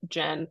fresh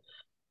gin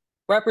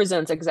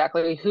represents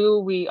exactly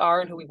who we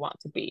are and who we want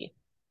to be.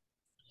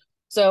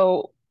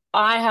 So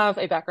I have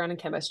a background in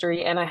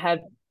chemistry, and I had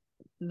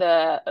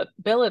the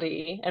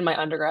ability in my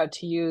undergrad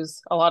to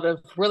use a lot of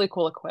really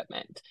cool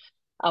equipment.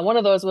 One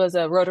of those was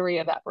a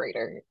rotary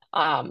evaporator,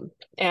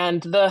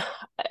 and the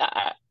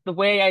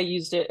way I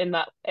used it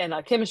in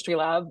a chemistry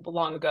lab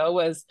long ago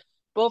was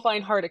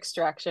bovine heart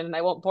extraction, and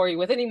I won't bore you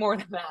with any more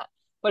than that.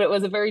 But it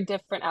was a very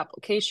different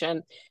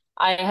application.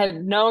 I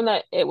had known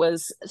that it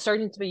was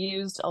starting to be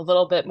used a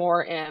little bit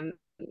more in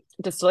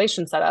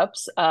distillation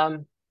setups,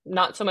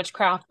 not so much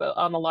craft, but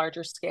on the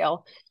larger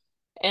scale.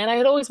 And I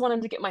had always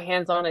wanted to get my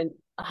hands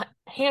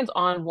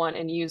on one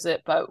and use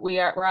it, but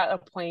we're at a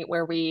point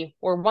where we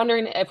were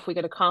wondering if we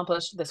could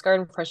accomplish this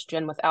garden fresh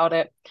gin without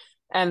it.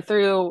 And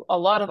through a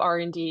lot of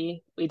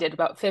R&D, we did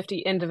about 50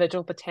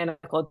 individual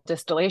botanical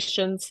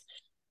distillations,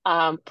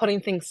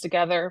 putting things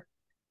together.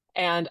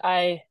 And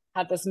I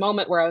had this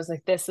moment where I was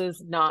like, this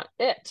is not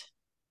it.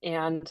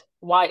 And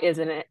why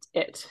isn't it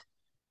it?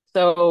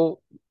 So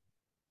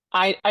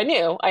I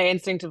knew, I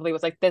instinctively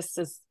was like, this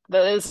is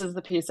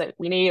the piece that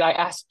we need. I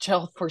asked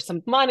Jill for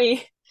some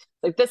money.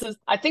 Like,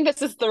 I think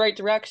this is the right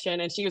direction.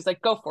 And she was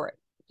like, go for it,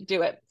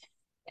 do it.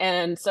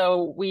 And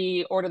so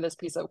we ordered this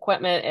piece of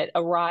equipment. It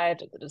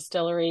arrived at the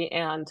distillery,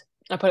 and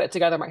I put it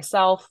together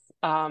myself.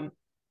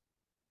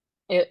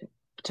 It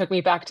took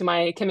me back to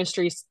my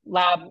chemistry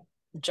lab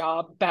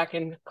job back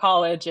in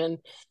college, and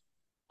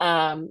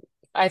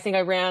I think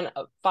I ran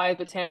 5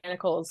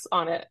 botanicals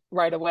on it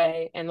right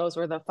away, and those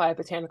were the 5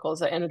 botanicals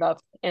that ended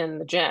up in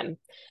the gin.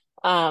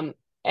 Um,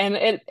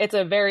 and it's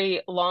a very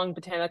long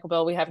botanical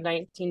bill. We have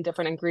 19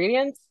 different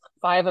ingredients.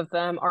 5 of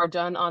them are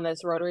done on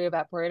this rotary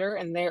evaporator,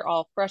 and they're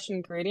all fresh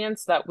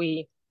ingredients that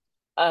we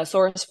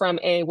source from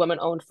a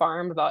woman-owned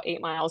farm about 8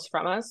 miles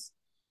from us.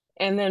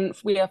 And then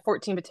we have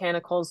 14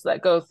 botanicals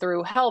that go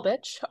through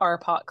Hellbitch, our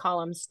pot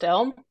column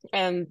still,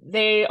 and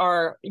they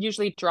are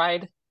usually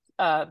dried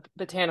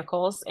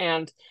botanicals,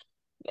 and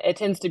it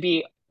tends to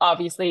be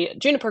obviously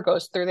juniper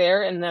goes through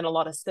there, and then a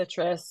lot of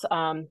citrus,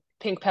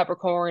 pink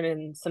peppercorn,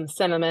 and some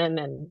cinnamon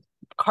and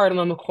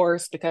cardamom, of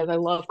course, because I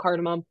love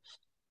cardamom.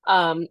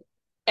 Um,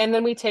 and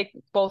then we take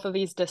both of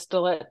these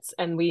distillates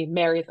and we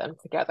marry them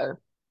together,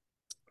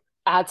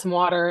 add some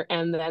water,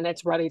 and then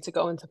it's ready to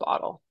go into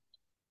bottle.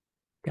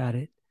 Got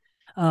it.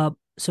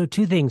 So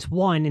two things.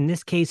 One, in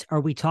this case,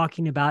 are we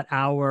talking about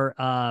our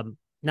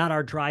not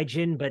our dry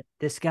gin, but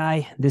this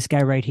guy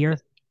right here?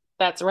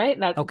 That's right.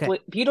 That's okay.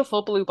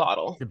 Beautiful blue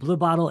bottle. The blue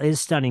bottle is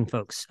stunning,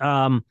 folks.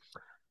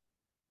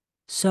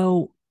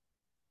 So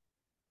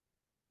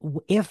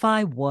if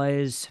I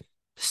was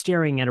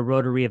staring at a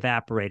rotary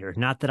evaporator,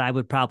 not that I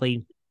would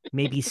probably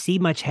maybe see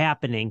much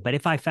happening, but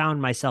if I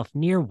found myself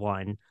near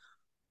one,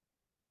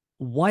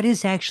 what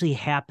is actually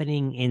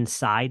happening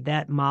inside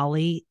that,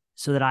 Molly,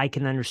 so that I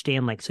can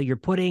understand? Like, so you're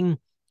putting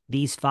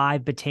these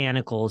 5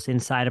 botanicals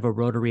inside of a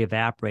rotary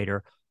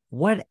evaporator.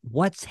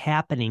 What's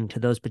happening to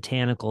those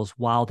botanicals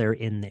while they're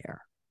in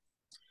there?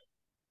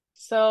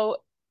 So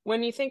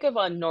when you think of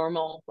a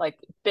normal, like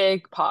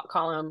big pot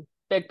column,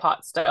 big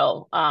pot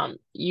still,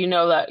 you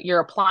know that you're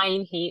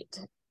applying heat,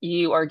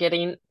 you are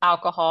getting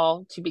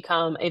alcohol to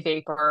become a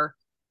vapor,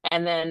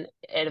 and then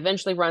it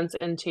eventually runs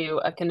into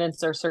a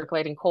condenser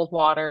circulating cold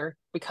water,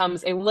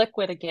 becomes a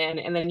liquid again,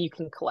 and then you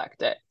can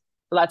collect it.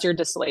 So that's your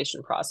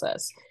distillation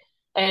process.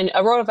 And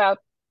a rotovap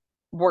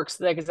works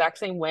the exact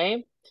same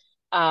way.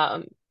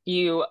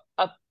 You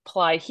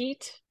apply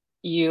heat,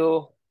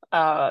 you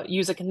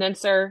use a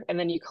condenser, and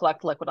then you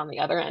collect liquid on the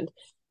other end.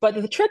 But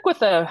the trick with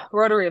the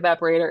rotary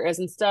evaporator is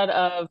instead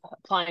of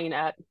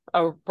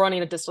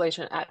running a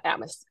distillation at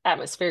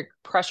atmospheric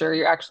pressure,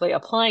 you're actually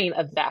applying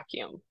a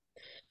vacuum.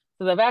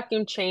 So the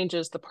vacuum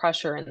changes the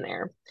pressure in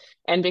there.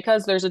 And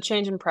because there's a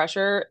change in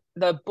pressure,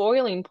 the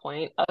boiling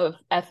point of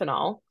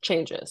ethanol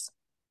changes.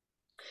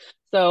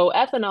 So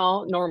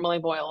ethanol normally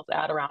boils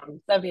at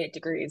around 78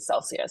 degrees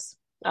Celsius,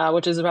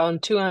 which is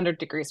around 200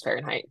 degrees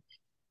Fahrenheit.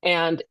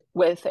 And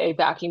with a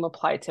vacuum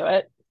applied to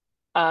it,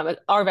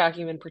 our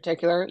vacuum in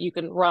particular, you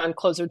can run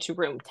closer to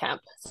room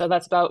temp. So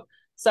that's about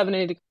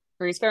 70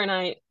 degrees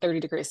Fahrenheit, 30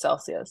 degrees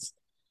Celsius.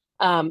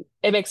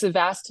 It makes a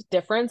vast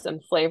difference in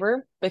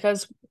flavor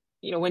because,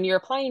 when you're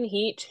applying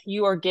heat,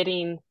 you are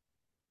getting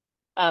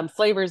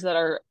flavors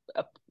that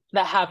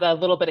have a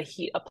little bit of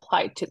heat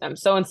applied to them.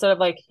 So instead of,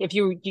 like, if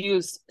you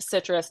use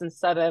citrus,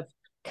 instead of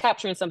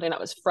capturing something that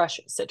was fresh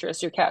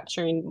citrus, you're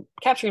capturing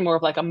more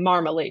of like a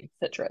marmalade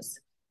citrus.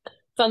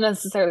 It's not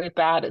necessarily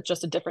bad, it's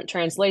just a different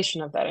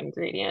translation of that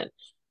ingredient.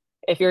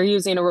 If you're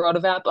using a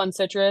rotovap on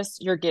citrus,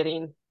 you're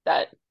getting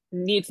that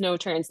needs no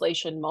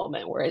translation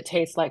moment where it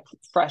tastes like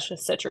fresh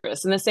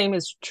citrus. And the same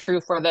is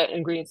true for the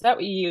ingredients that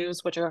we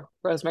use, which are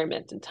rosemary,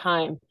 mint, and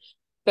thyme.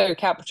 They're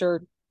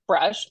captured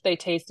fresh. They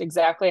taste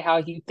exactly how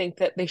you think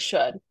that they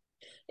should.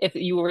 If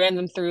you ran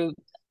them through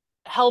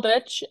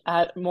Hellbitch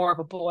at more of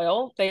a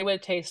boil, they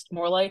would taste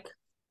more like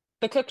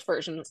the cooked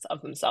versions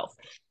of themselves.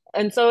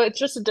 And so it's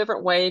just a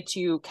different way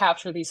to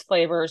capture these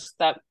flavors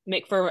that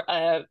make for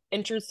an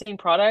interesting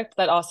product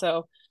that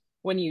also,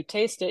 when you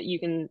taste it,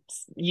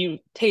 you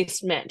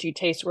taste mint, you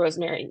taste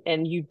rosemary,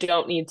 and you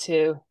don't need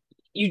to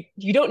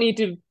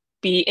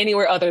be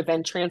anywhere other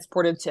than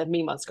transported to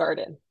Mima's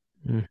garden.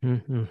 Mm-hmm,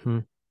 mm-hmm.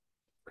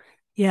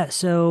 Yeah,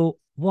 so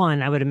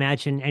one, I would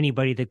imagine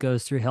anybody that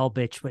goes through Hell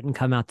Bitch wouldn't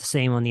come out the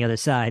same on the other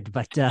side,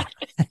 but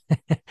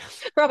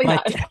Probably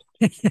but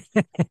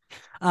not.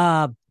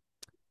 uh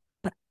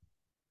but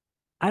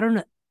I don't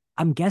know.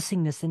 I'm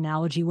guessing this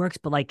analogy works,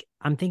 but like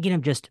I'm thinking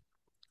of just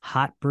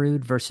hot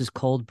brewed versus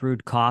cold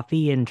brewed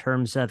coffee in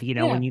terms of,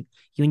 Yeah.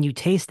 when you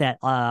taste that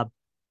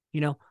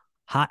you know,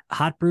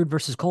 hot brewed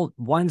versus cold,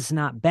 one's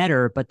not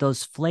better, but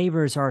those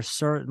flavors are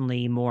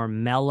certainly more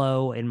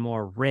mellow and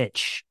more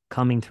rich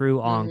coming through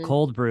on Hmm.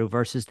 cold brew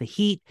versus the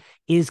heat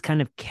is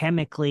kind of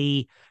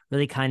chemically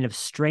really kind of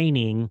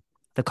straining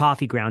the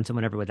coffee grounds and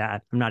whatever with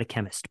that. I'm not a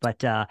chemist,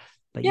 but Yeah,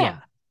 yeah.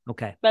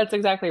 Okay. that's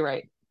exactly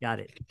right. Got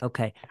it.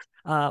 Okay.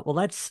 Well,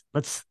 let's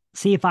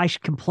see if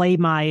can play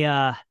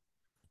my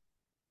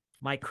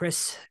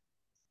Chris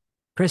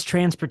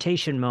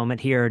transportation moment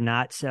here or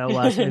not.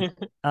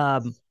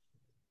 Um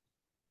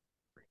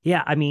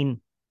yeah, I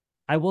mean,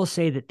 I will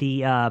say that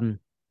yeah,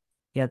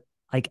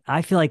 like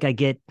I feel like I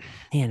get,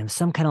 man,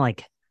 some kind of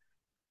like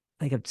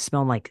I'm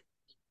smelling like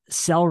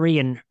celery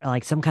and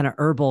like some kind of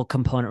herbal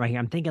component right here.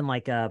 I'm thinking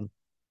like a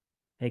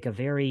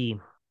very,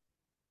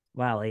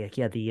 wow, like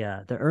yeah,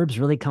 the herbs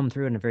really come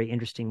through in a very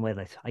interesting way.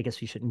 Like I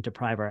guess we shouldn't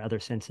deprive our other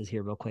senses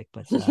here real quick,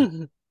 but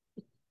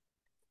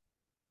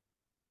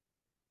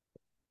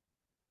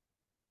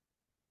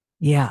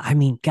yeah, I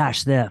mean,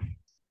 gosh, the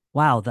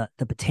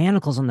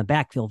botanicals on the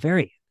back feel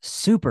very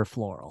super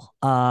floral.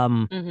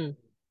 Hmm.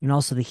 And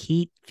also the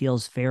heat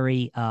feels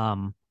very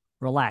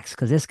relaxed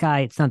because this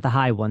guy, it's not the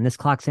high one. This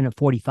clock's in at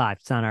 45.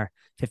 It's on our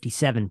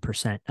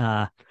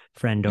 57%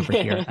 friend over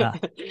here.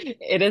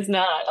 It is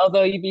not,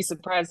 although you'd be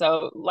surprised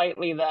how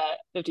lightly that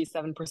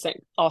 57%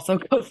 also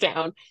goes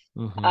down.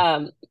 Mhm.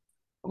 Um,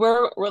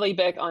 we're really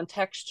big on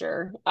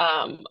texture.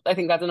 I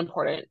think that's an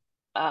important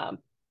um,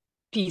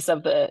 piece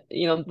of the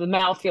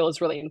mouthfeel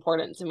is really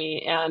important to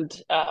me. And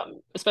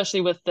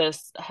especially with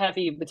this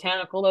heavy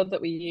botanical load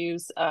that we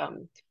use,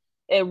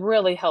 it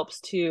really helps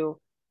to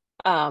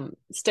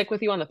stick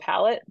with you on the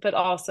palate. But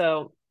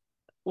also,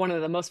 one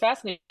of the most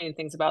fascinating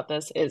things about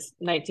this is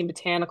 19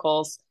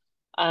 botanicals.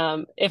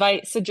 If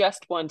I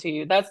suggest one to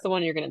you, that's the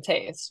one you're going to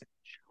taste.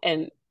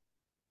 And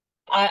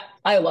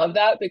I love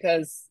that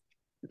because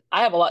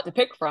I have a lot to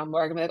pick from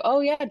where I can be like,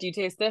 oh yeah, do you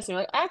taste this? And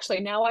you're like,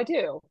 actually, now I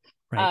do.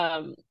 Right.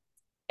 Um,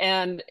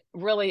 and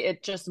really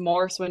it just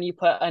morphs when you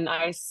put an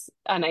ice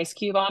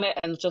cube on it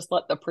and just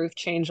let the proof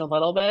change a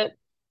little bit.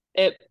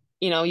 It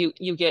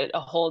you get a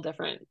whole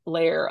different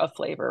layer of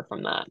flavor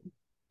from that.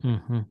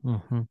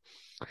 Hmm.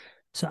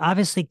 So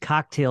obviously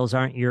cocktails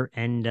aren't your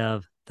end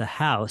of the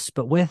house,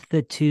 but with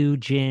the two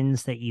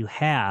gins that you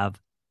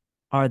have,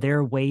 are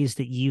there ways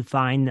that you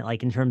find that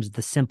like in terms of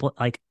the simple,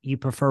 like you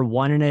prefer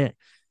one in a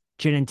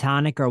gin and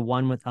tonic or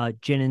one with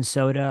gin and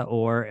soda,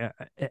 or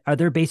are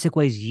there basic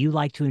ways you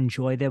like to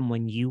enjoy them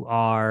when you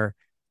are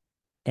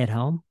at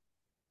home?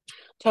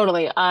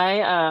 Totally.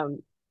 I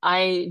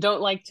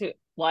don't like to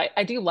like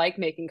I do like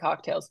making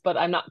cocktails, but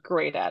I'm not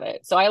great at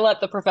it. So I let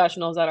the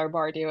professionals at our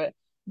bar do it,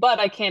 but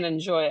I can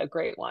enjoy a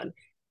great one.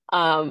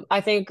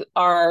 I think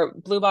our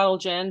Blue Bottle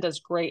Gin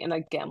does great in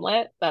a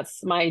gimlet.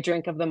 That's my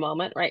drink of the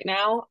moment right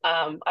now.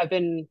 I've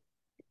been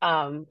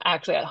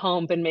actually at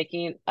home been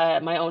making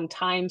my own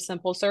thyme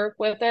simple serve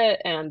with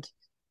it, and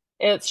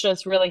it's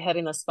just really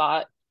hitting the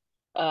spot.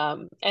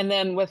 And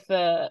then with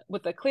the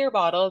clear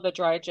bottle, the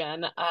dry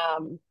gin,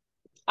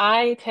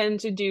 I tend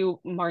to do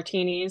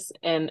martinis,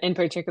 and in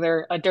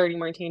particular, a dirty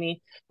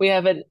martini. We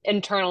have an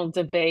internal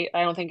debate.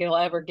 I don't think it'll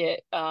ever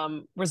get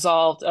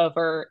resolved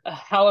over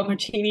how a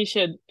martini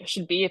should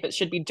be, if it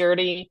should be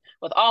dirty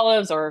with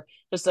olives or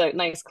just a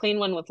nice clean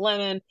one with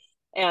lemon.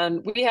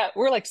 And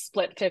we're like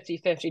split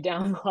 50-50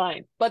 down the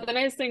line. But the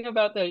nice thing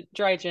about the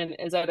dry gin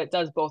is that it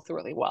does both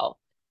really well.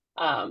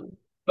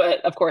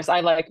 But of course,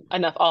 I like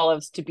enough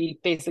olives to be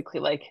basically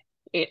like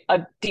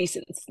a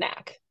decent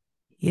snack.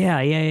 Yeah.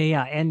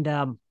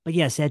 And but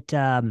yes, at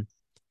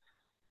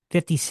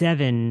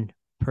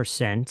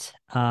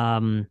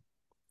 57%,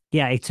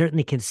 yeah, it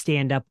certainly can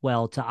stand up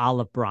well to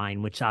olive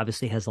brine, which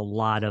obviously has a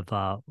lot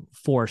of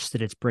force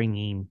that it's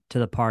bringing to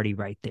the party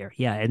right there.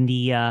 Yeah, and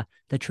the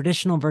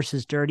traditional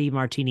versus dirty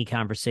martini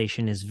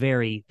conversation is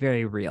very,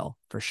 very real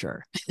for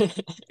sure.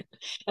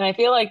 And I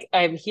feel like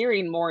I'm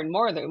hearing more and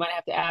more that we might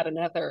have to add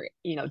another,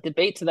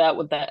 debate to that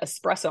with that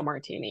espresso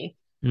martini.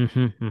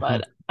 Hmm.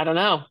 But I don't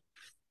know.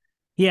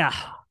 Yeah.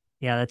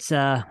 Yeah, it's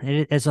a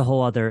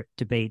whole other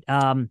debate.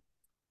 I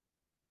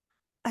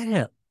had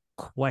a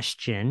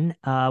question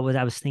when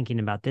I was thinking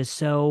about this.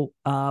 So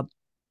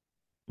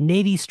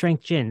Navy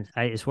strength gin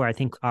is where I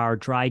think our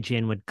dry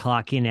gin would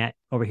clock in at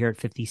over here at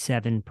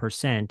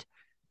 57%.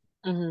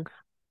 Hmm.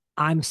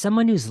 I'm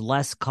someone who's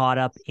less caught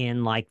up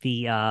in like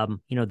the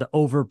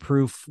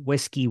overproof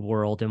whiskey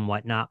world and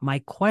whatnot. My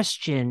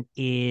question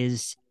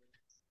is,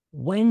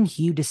 when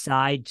you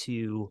decide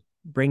to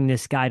bring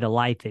this guy to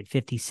life at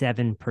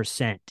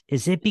 57%,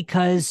 is it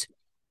because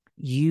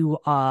you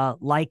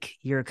like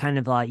you're kind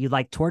of you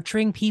like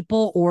torturing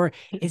people, or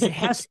is it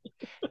has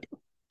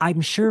I'm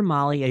sure,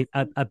 Molly,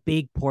 a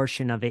big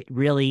portion of it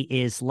really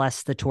is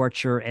less the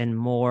torture and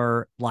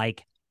more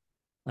like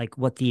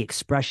what the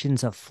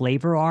expressions of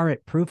flavor are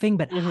at proofing.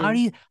 But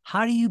Hmm.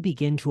 how do you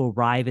begin to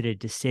arrive at a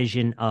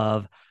decision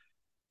of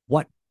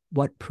what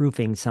what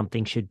proofing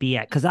something should be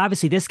at? Because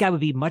obviously this guy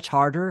would be much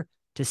harder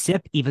to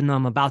sip, even though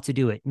I'm about to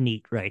do it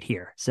neat right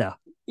here. So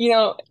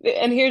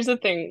And here's the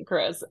thing,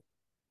 Chris.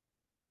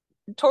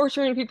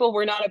 Torturing people,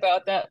 we're not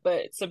about that,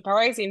 but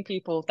surprising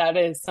people, that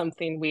is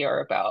something we are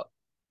about.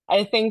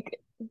 I think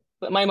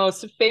my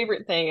most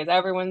favorite thing is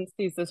everyone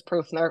sees this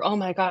proof and they're, oh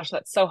my gosh,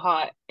 that's so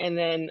hot. And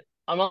then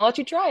I'm gonna let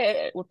you try it.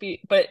 It would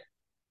be, but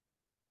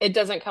it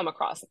doesn't come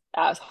across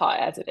as hot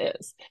as it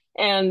is.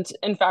 And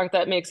in fact,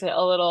 that makes it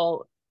a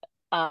little,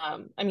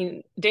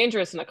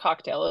 dangerous in a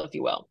cocktail, if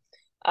you will.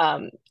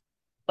 Um,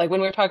 like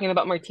when we're talking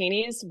about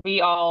martinis,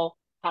 we all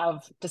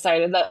have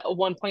decided that a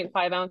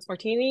 1.5 ounce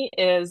martini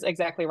is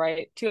exactly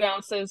right. 2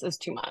 ounces is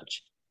too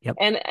much. yep.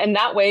 And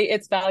that way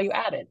it's value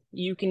added.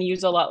 You can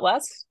use a lot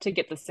less to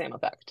get the same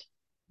effect.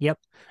 Yep.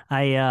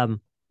 I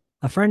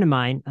A friend of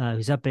mine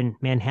who's up in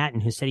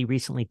Manhattan who said he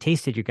recently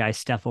tasted your guys'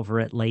 stuff over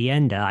at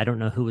Leyenda. I don't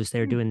know who was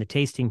there doing the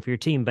tasting for your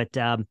team, but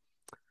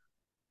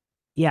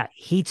yeah,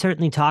 he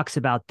certainly talks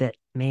about that,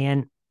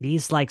 man.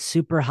 These like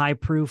super high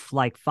proof,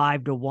 like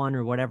 5-1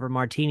 or whatever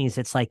martinis,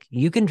 it's like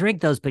you can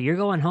drink those, but you're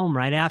going home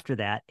right after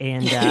that.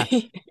 And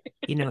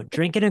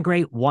drinking a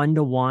great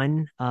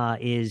 1-1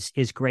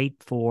 is great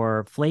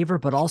for flavor,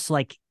 but also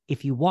like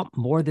if you want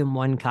more than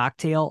one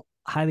cocktail,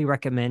 highly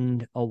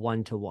recommend a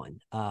 1-1.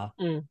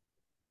 Mm.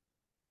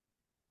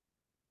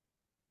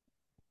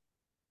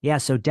 Yeah,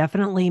 so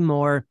definitely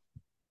more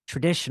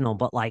traditional,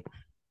 but like,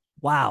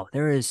 wow,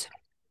 that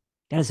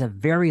is a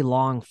very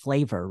long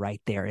flavor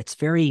right there. It's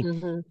very,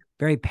 Hmm.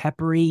 very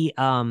peppery,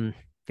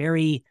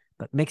 very,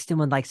 but mixed in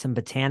with like some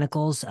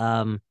botanicals.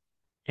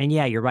 And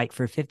yeah, you're right.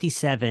 For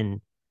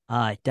 57,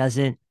 it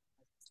doesn't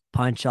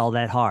punch all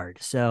that hard.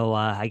 So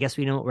I guess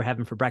we know what we're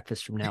having for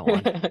breakfast from now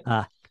on.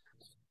 Uh,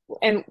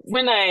 And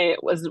when I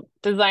was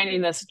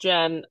designing this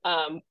gin,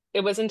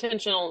 it was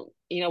intentional.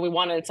 We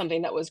wanted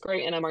something that was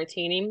great in a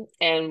martini,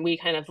 and we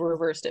kind of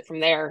reversed it from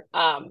there.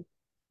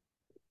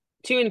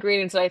 Two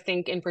ingredients that I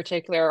think in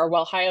particular are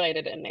well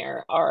highlighted in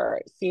there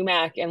are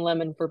sumac and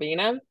lemon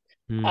verbena.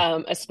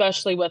 mm,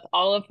 Especially with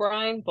olive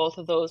brine, both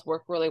of those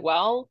work really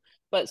well.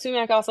 But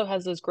sumac also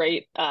has this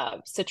great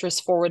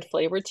citrus forward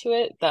flavor to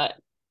it that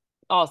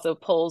also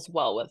pulls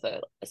well with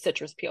a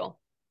citrus peel.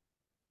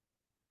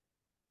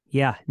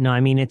 yeah, no,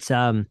 I mean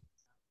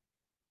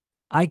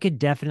I could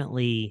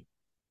definitely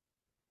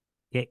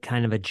get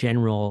kind of a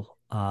general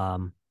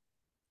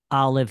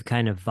olive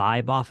kind of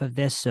vibe off of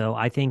this. So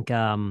I think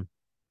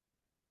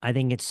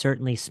it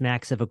certainly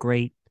smacks of a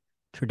great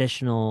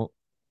traditional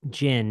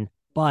gin,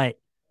 but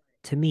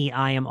to me,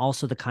 I am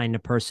also the kind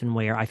of person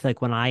where I feel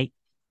like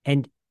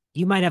and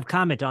you might have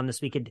comment on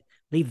this, we could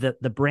leave the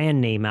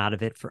brand name out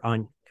of it for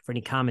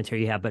any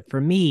commentary you have, but for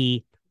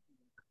me,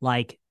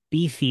 like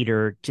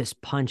Beefeater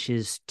just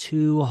punches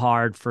too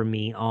hard for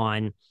me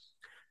on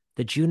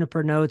the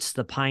juniper notes,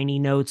 the piney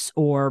notes,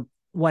 or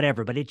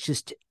whatever. But it's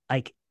just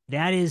like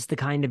that is the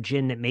kind of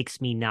gin that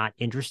makes me not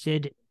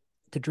interested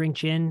to drink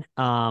gin.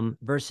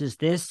 Versus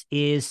this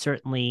is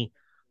certainly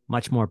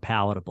much more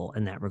palatable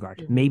in that regard.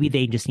 Mhm. Maybe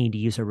they just need to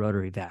use a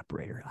rotary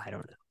evaporator. I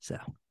don't know. So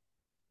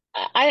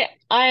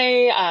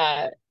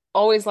I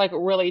always like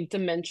really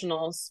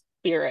dimensional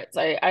spirits.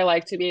 I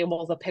like to be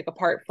able to pick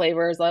apart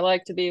flavors. I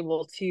like to be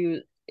able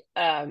to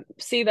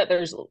see that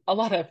there's a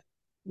lot of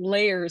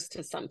layers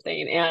to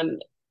something.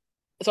 And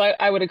so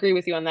I would agree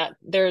with you on that.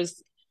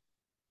 There's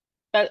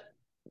that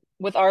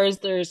with ours,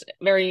 there's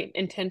very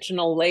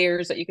intentional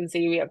layers that you can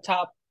see. We have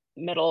top,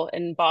 middle,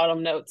 and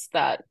bottom notes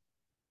that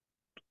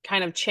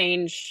kind of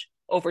change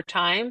over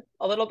time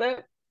a little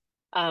bit,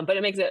 but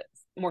it makes it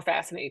more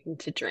fascinating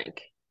to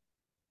drink.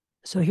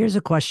 so here's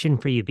a question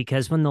for you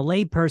because when the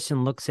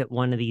layperson looks at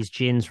one of these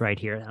gins right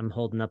here, I'm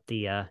holding up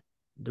the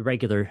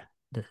regular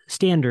the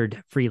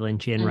standard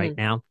Freeland gin right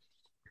Hmm. now.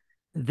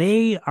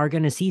 They are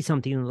going to see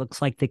something that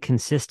looks like the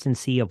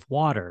consistency of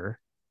water.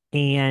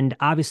 And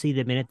obviously,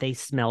 the minute they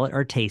smell it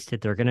or taste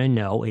it, they're going to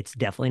know it's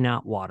definitely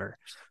not water.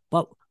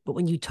 But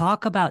when you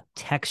talk about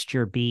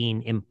texture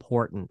being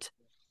important,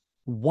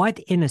 what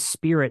in a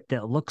spirit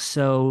that looks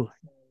so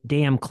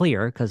damn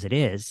clear, because it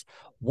is,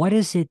 what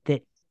is it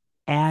that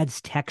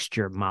adds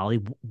texture, Molly?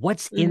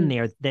 What's in Hmm.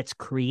 there that's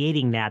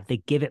creating that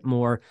give it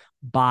more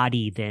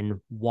body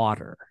than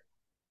water?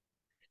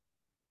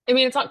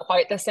 It's not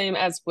quite the same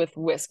as with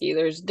whiskey.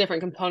 There's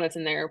different components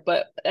in there,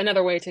 but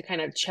another way to kind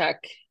of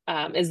check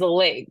is the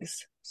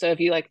legs. So if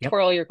you like Yep.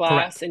 twirl your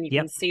glass Correct. and you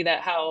can Yep. see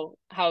that how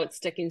it's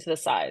sticking to the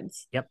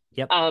sides. Yep.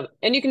 Yep.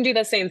 And you can do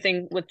the same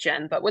thing with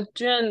gin, but with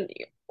gin,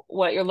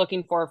 what you're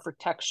looking for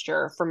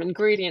texture from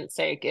ingredient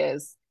sake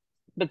is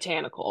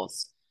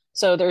botanicals.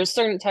 So there's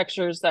certain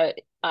textures that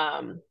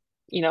certain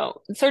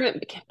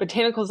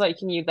botanicals that you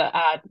can use that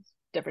add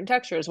different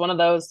textures. One of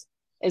those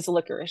is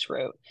licorice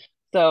root.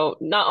 So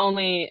not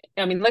only,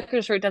 I mean,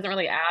 licorice root doesn't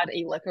really add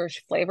a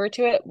licorice flavor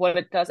to it. What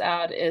it does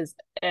add is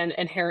an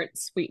inherent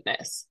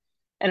sweetness.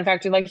 And in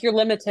fact, you're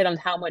limited on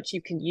how much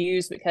you can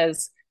use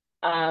because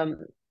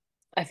um,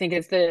 I think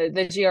it's the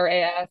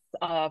GRAS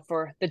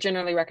for the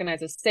generally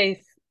recognized as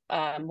safe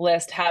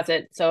list has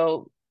it.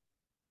 So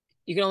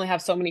you can only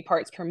have so many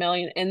parts per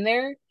million in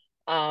there.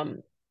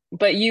 Um,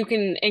 but you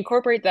can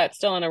incorporate that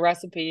still in a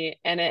recipe,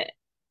 and it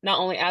not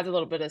only adds a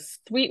little bit of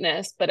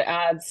sweetness, but it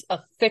adds a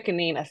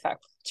thickening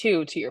effect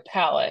too to your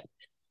palate.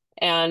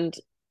 And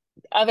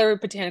other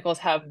botanicals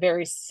have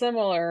very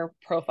similar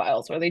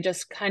profiles where they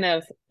just kind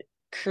of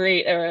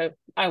create a,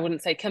 I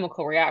wouldn't say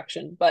chemical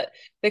reaction, but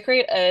they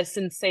create a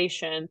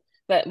sensation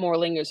that more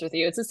lingers with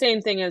you. It's the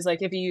same thing as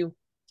like if you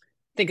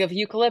think of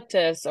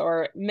eucalyptus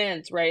or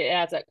mint, right? It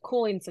adds that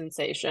cooling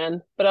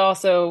sensation, but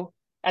also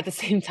at the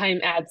same time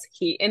adds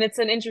heat. And it's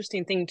an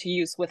interesting thing to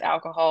use with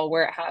alcohol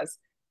where it has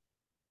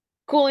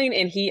cooling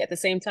and heat at the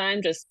same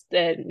time, just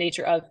the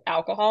nature of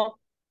alcohol.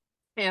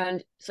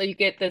 And so you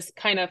get this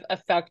kind of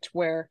effect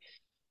where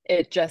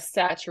it just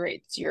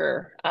saturates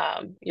your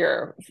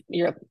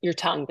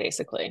tongue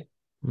basically.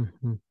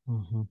 Mm-hmm,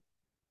 mm-hmm.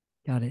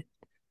 Got it.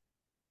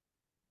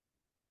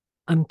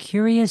 I'm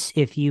curious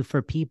if you,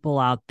 for people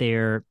out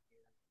there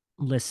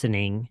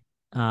listening,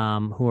 who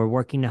are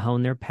working to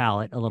hone their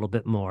palate a little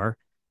bit more,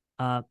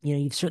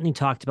 you've certainly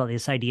talked about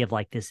this idea of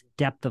like this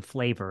depth of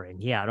flavor,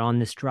 and yeah, on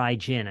this dry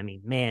gin, I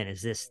mean, man,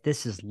 this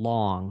is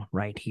long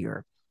right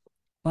here.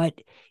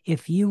 But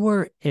if you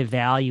were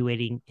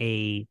evaluating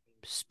a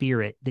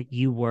spirit that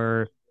you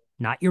were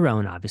not your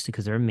own, obviously,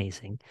 because they're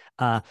amazing,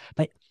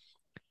 but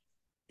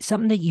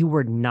something that you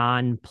were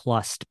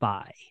nonplussed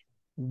by,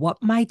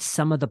 what might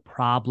some of the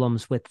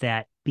problems with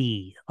that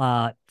be?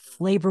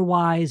 Flavor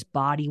wise,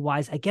 body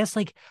wise, I guess,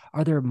 like,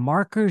 are there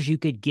markers you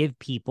could give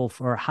people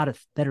for how to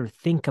better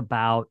think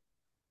about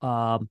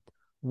um,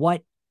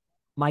 what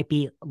might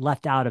be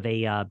left out of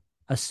a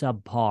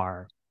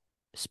subpar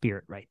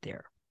spirit right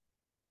there?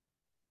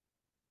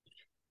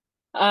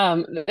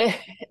 Um,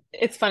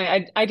 it's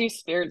funny. I do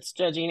spirits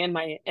judging in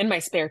my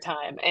spare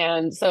time,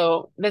 and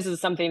so this is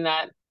something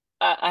that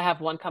I have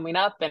one coming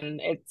up,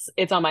 and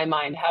it's on my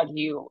mind. How do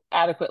you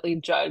adequately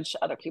judge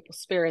other people's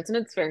spirits? And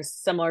it's very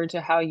similar to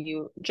how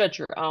you judge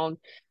your own.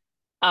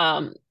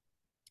 Um,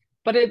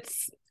 but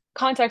it's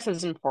context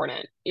is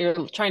important.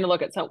 You're trying to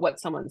look at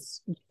what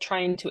someone's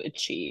trying to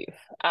achieve.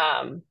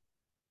 Um,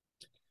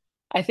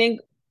 I think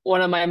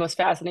one of my most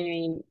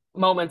fascinating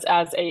moments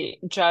as a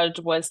judge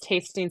was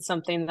tasting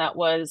something that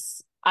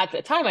was at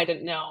the time I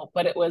didn't know,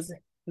 but it was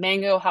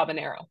mango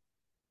habanero.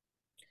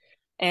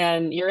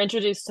 And you're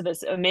introduced to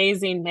this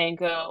amazing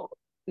mango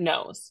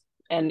nose.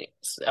 And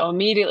so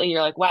immediately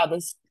you're like, wow,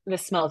 this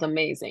smells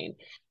amazing.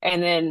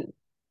 And then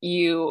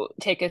you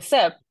take a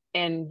sip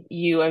and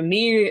you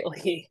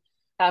immediately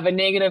have a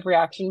negative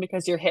reaction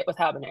because you're hit with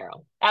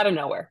habanero out of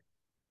nowhere.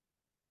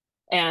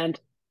 And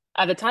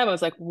at the time I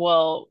was like,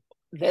 well,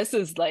 this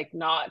isn't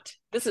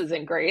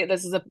great.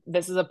 This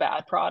is a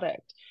bad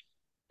product.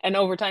 And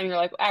over time you're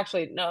like,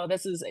 actually, no,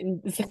 this is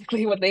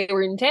exactly what they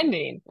were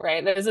intending,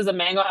 right? This is a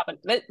mango happen.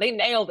 They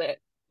nailed it.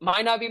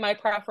 Might not be my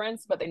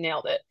preference, but they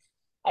nailed it.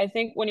 I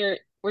think when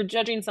we're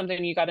judging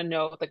something, you got to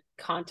know the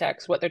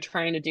context, what they're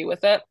trying to do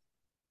with it.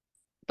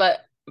 But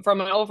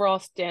from an overall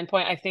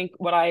standpoint, I think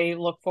what I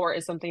look for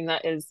is something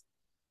that is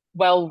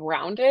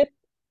well-rounded.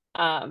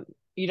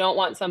 You don't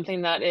want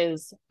something that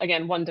is,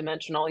 again,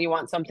 one-dimensional. You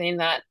want something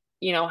that,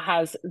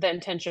 has the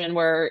intention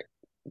where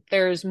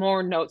there's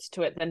more notes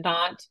to it than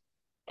not.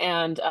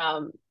 And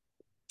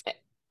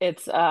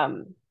it's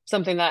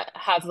something that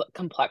has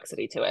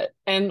complexity to it.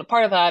 And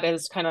part of that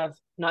is kind of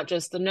not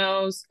just the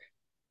nose,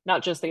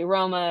 not just the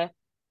aroma,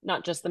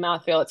 not just the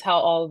mouthfeel. It's how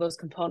all of those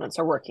components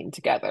are working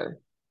together.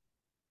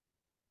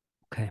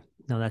 Okay.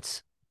 No,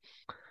 that's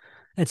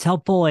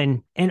helpful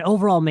and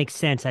overall makes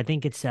sense. I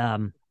think it's I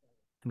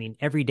mean,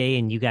 every day,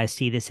 and you guys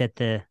see this at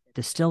the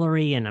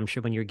distillery, and I'm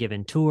sure when you're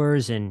given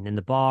tours and in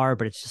the bar,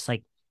 but it's just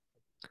like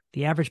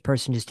the average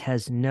person just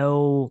has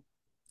no,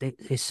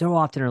 they so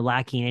often are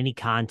lacking any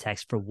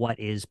context for what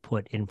is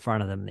put in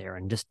front of them there.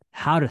 And just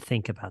how to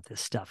think about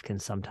this stuff can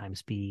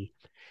sometimes be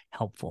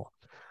helpful.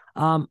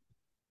 Um,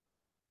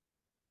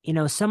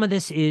 some of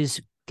this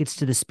gets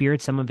to the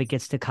spirit, some of it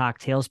gets to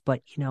cocktails,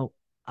 but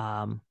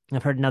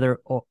I've heard another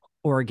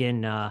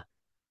Oregon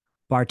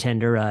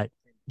bartender,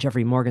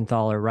 Jeffrey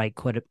Morgenthaler, write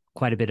quite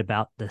a bit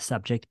about the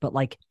subject. But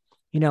like,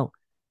 you know,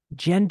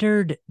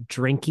 gendered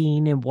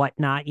drinking and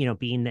whatnot,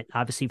 being that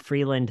obviously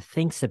Freeland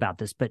thinks about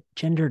this, but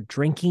gendered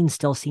drinking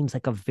still seems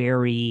like a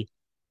very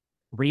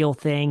real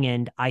thing.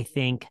 And I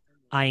think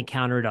I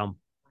encountered on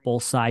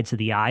both sides of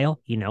the aisle,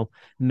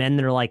 men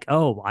that are like,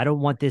 oh, I don't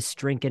want this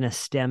drink in a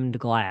stemmed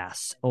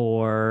glass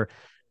or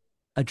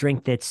a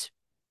drink that's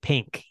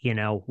pink,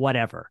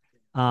 whatever.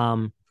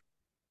 Um,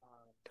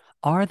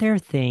 are there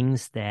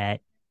things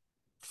that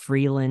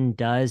Freeland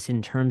does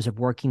in terms of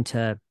working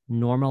to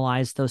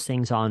normalize those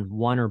things on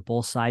one or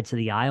both sides of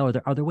the aisle?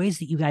 Are there ways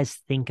that you guys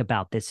think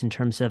about this in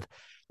terms of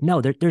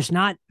no, there's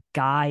not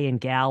guy and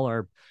gal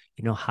or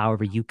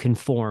however you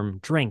conform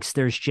drinks.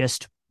 There's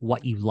just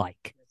what you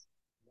like.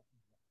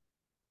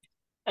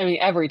 I mean,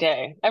 every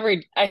day,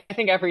 I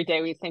think every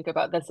day we think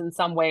about this in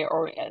some way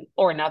or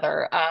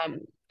another.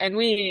 And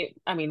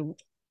I mean,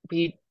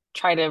 we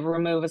try to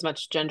remove as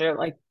much gender.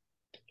 Like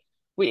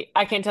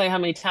I can't tell you how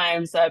many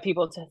times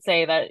people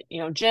say that,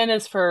 gin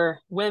is for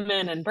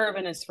women and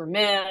bourbon is for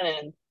men,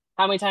 and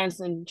how many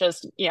times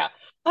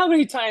how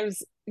many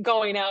times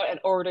going out and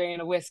ordering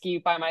a whiskey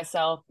by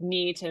myself,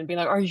 neat, and being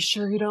like, "Are you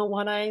sure you don't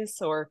want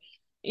ice?" Or,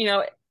 you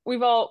know,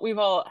 we've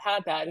all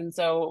had that, and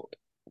so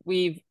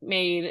we've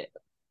made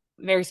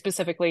very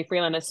specifically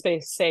Freeland a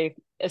safe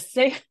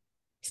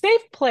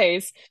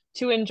place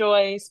to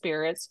enjoy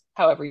spirits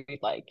however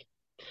you'd like.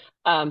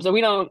 So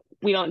we don't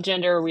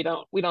gender, we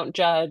don't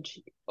judge,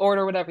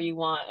 order whatever you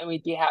want, and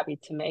we'd be happy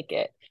to make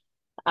it.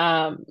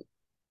 Um,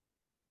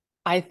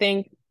 I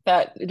think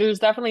that there's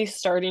definitely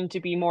starting to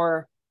be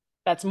more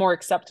that's more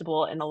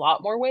acceptable in a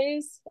lot more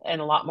ways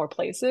and a lot more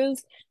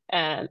places.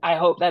 And I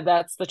hope that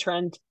that's the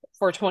trend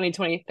for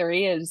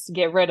 2023 is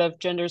get rid of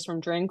genders from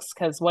drinks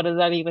because what does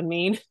that even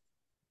mean?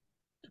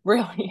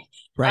 Really.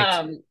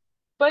 Right.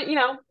 But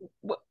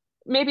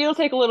maybe it'll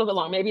take a little bit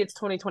long. Maybe it's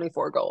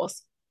 2024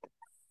 goals.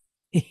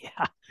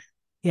 Yeah.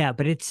 Yeah,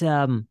 but it's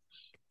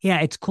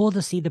cool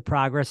to see the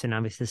progress, and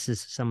obviously this is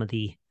some of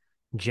the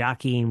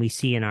jockeying we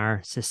see in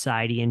our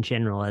society in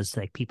general as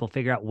like people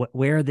figure out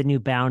where are the new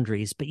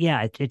boundaries. But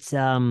yeah,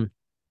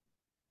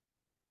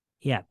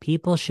 yeah,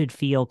 people should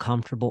feel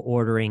comfortable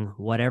ordering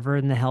whatever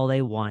in the hell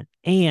they want,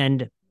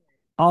 and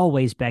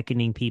always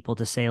beckoning people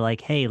to say like,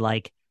 hey,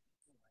 like,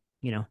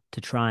 to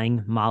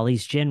trying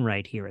Molly's gin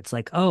right here. It's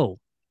like, oh,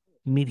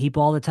 you meet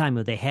people all the time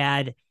who they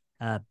had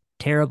a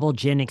terrible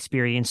gin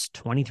experience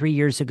 23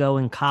 years ago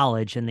in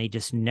college and they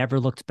just never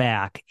looked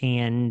back.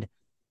 And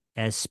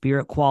as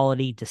spirit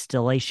quality,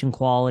 distillation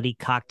quality,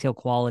 cocktail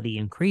quality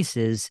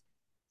increases,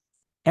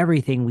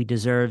 everything we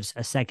deserves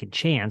a second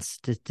chance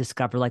to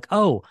discover like,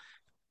 oh,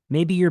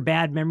 maybe your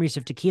bad memories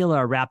of tequila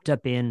are wrapped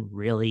up in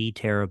really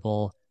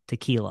terrible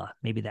tequila.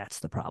 Maybe that's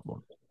the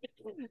problem.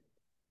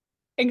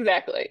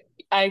 Exactly.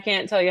 I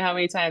can't tell you how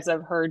many times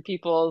I've heard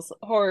people's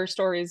horror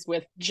stories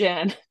with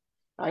gin.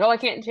 Like, oh, I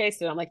can't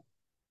taste it. I'm like,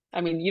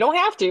 I mean, you don't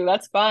have to.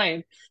 That's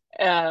fine.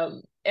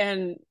 And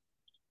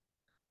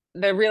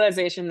the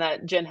realization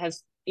that gin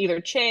has either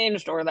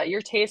changed or that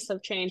your tastes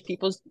have changed,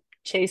 people's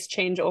tastes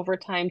change over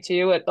time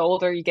too. The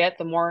older you get,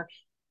 the more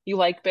you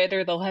like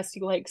bitter, the less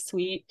you like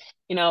sweet.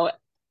 You know,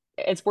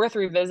 it's worth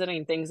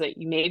revisiting things that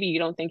maybe you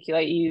don't think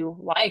you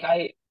like.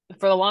 I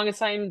for the longest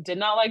time did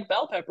not like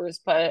bell peppers,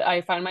 but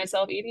I find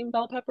myself eating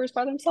bell peppers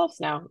by themselves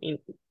now.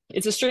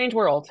 It's a strange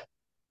world.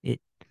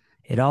 It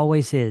it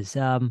always is.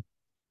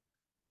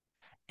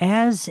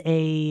 As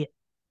a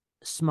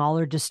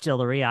smaller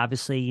distillery,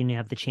 obviously, you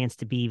have the chance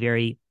to be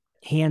very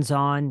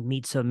hands-on,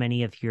 meet so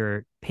many of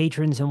your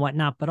patrons and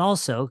whatnot, but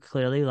also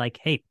clearly like,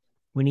 hey,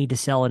 we need to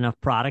sell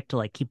enough product to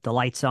like keep the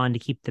lights on to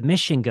keep the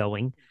mission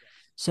going.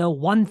 So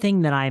one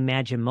thing that I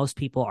imagine most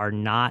people are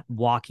not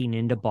walking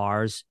into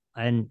bars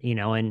and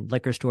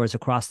liquor stores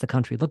across the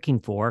country looking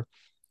for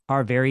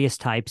are various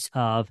types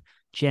of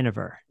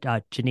Geneva.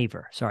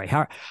 Sorry,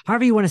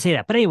 however you want to say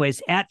that. But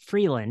anyways, at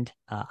Freeland,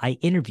 uh, I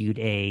interviewed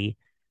a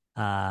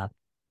guy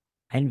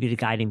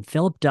named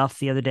Philip Duff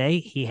the other day.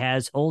 He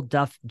has Old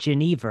Duff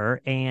Geneva,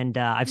 and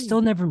I've Hmm.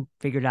 still never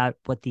figured out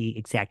what the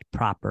exact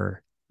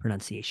proper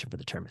pronunciation for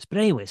the term is. But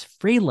anyways,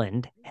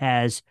 Freeland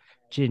has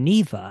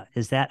Geneva.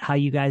 Is that how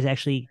you guys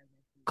actually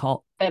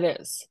call? It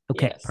is.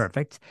 Okay, Yes.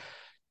 perfect.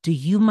 Do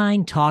you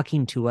mind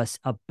talking to us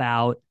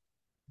about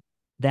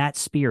that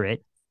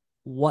spirit?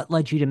 What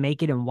led you to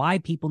make it, and why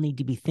people need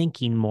to be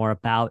thinking more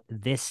about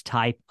this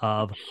type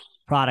of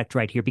product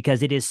right here?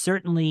 Because it is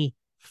certainly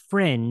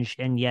fringe,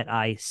 and yet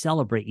I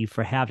celebrate you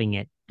for having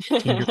it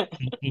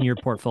in your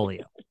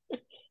portfolio.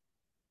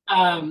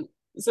 Um,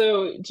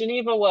 so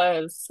Geneva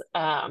was,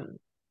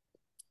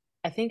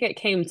 I think it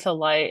came to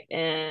light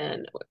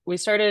and I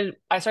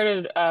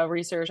started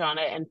research on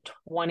it in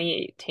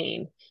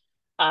 2018.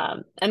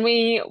 And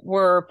we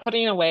were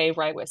putting away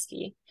rye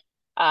whiskey.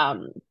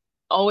 Um,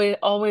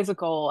 always a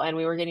goal. And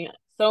we were getting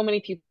so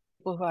many people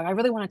who were like, I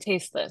really want to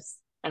taste this.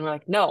 And we're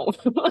like, no,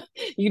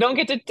 you don't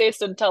get to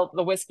taste it until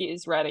the whiskey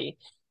is ready.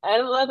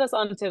 And it led us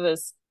onto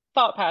this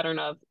thought pattern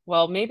of,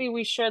 well, maybe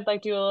we should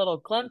like do a little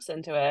glimpse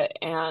into it.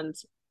 And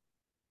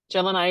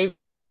Jill and I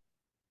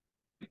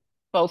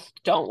both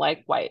don't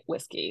like white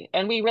whiskey,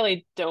 and we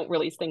really don't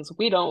release things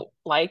we don't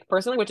like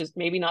personally, which is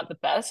maybe not the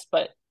best,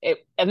 but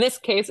in this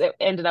case it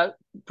ended up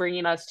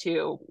bringing us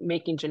to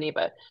making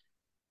Geneva.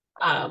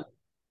 Um,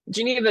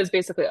 Geneva is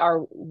basically our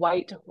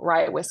white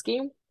rye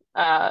whiskey,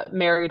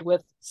 married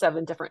with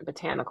 7 different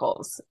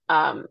botanicals.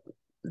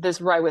 This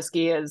rye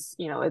whiskey is,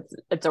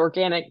 it's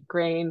organic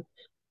grain.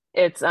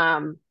 It's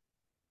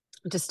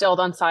distilled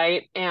on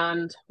site,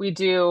 and we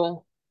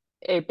do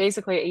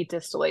basically a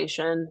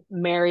distillation,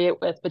 marry it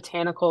with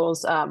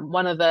botanicals.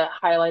 One of the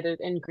highlighted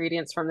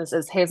ingredients from this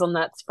is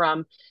hazelnuts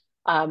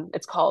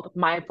it's called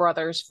My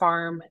Brother's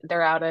Farm.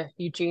 They're out of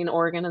Eugene,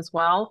 Oregon as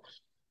well.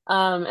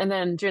 And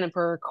then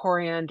juniper,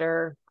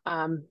 coriander,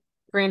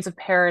 grains of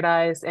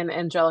paradise, and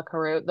angelica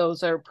root.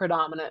 Those are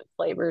predominant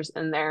flavors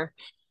in there.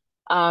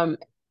 Um,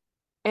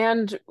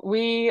 and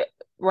we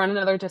run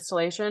another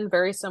distillation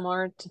very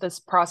similar to this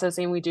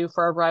processing we do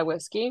for our rye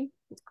whiskey.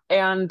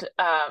 And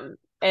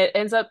it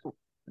ends up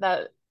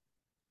that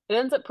it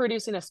ends up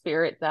producing a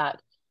spirit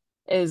that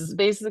is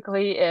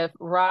basically if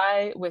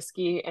rye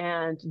whiskey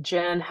and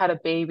gin had a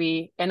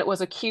baby and it was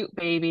a cute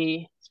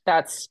baby,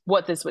 that's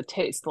what this would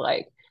taste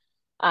like.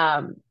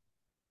 Um,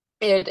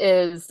 it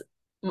is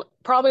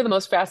probably the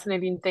most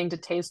fascinating thing to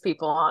taste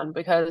people on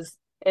because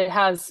it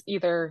has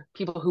either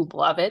people who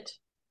love it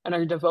and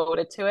are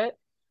devoted to it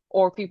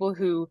or people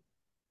who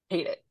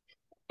hate it.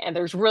 And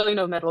there's really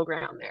no middle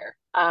ground there.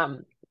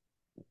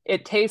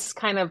 It tastes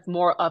kind of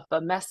more of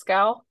a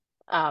mezcal,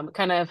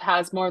 kind of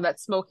has more of that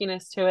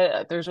smokiness to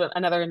it. There's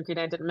another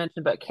ingredient I didn't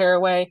mention, but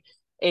caraway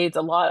adds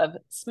a lot of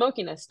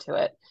smokiness to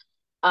it.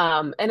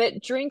 And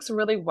it drinks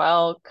really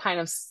well, kind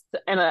of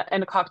in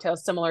a cocktail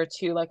similar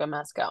to like a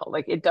mezcal.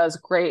 Like it does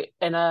great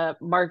in a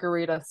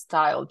margarita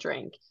style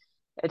drink.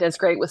 It does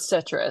great with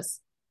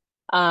citrus.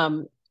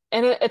 Um,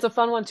 and it's a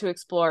fun one to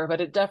explore,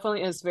 but it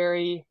definitely is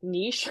very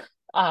niche.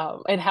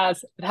 It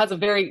has a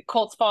very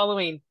cult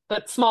following,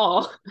 but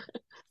small,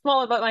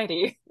 small but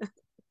mighty.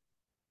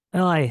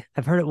 Well,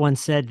 I've heard it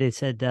once said, they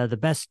said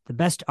the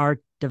best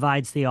art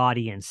divides the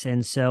audience.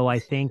 And so I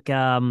think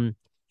you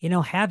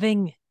know,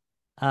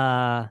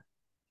 uh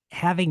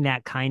having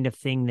that kind of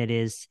thing that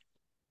is,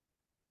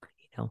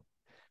 you know,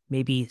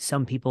 maybe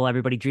some people,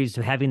 everybody dreams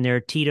of having their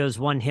Tito's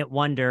one hit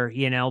wonder,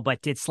 you know,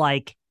 but it's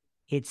like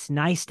it's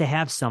nice to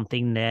have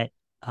something that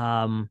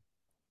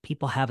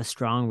people have a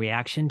strong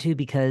reaction to,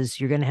 because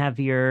you're going to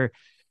have your,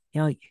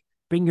 you know,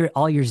 bring your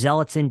all your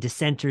zealots and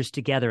dissenters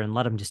together and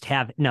let them just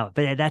have it. No,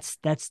 but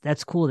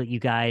that's cool that you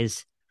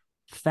guys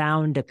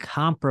found a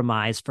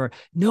compromise for,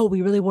 no,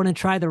 we really want to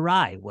try the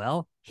rye.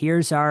 Well,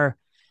 here's our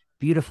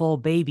beautiful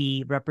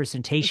baby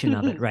representation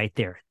of it right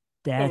there.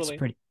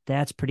 Totally.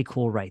 That's pretty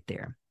cool right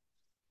there.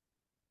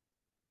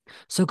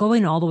 So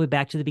going all the way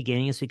back to the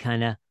beginning as we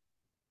kind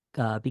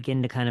of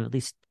begin to kind of at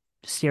least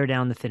stare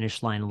down the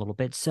finish line a little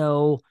bit.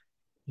 So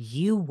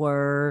you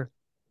were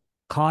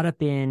caught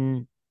up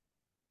in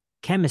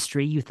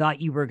chemistry. You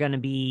thought you were going to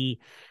be,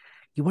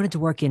 you wanted to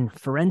work in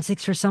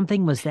forensics or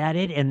something. Was that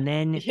it? And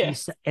then Yeah.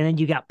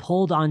 you got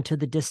pulled onto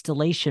the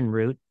distillation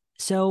route.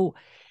 So,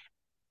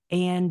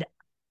 and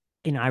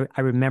you know,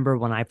 I remember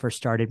when I first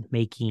started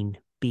making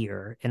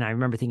beer, and I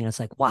remember thinking, it's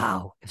like,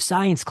 wow, if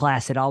science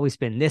class had always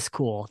been this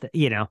cool,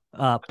 you know,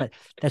 but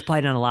that's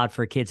probably not allowed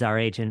for kids our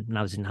age and when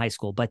I was in high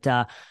school. But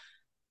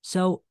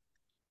so,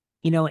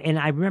 you know, and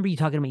I remember you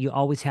talking about you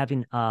always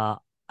having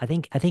I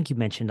think you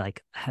mentioned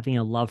like having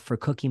a love for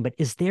cooking, but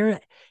is there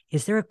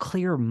a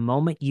clear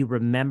moment you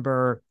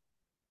remember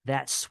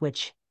that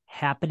switch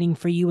happening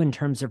for you in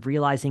terms of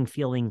realizing,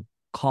 feeling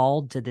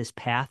called to this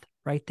path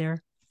right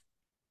there?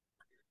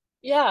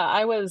 Yeah,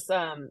 I was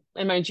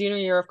in my junior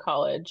year of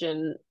college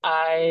and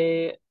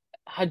I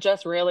had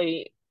just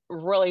really,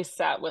 really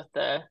sat with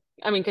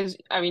because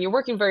you're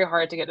working very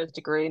hard to get a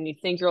degree and you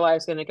think your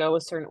life's going to go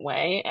a certain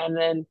way. And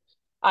then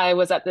I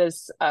was at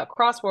this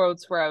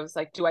crossroads where I was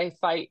like, do I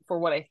fight for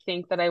what I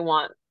think that I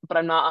want, but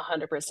I'm not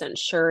 100%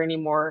 sure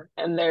anymore.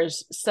 And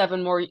there's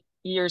 7 more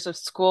years of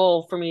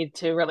school for me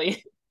to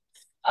really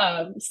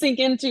sink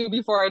into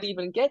before I'd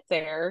even get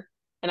there,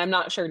 and I'm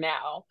not sure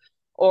now.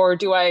 Or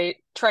do I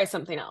try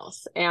something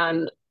else?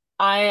 And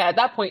I, at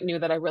that point, knew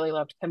that I really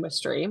loved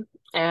chemistry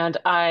and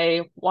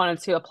I wanted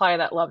to apply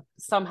that love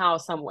somehow,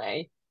 some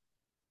way.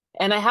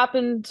 And I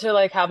happened to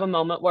like have a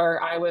moment where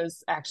I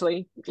was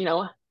actually,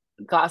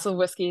 glass of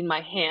whiskey in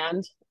my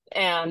hand.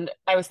 And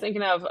I was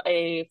thinking of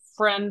a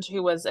friend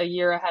who was a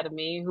year ahead of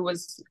me who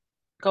was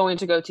going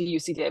to go to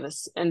UC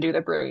Davis and do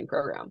the brewing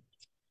program.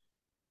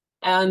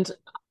 And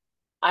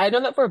I had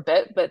known that for a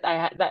bit, but I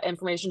had that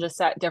information just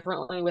sat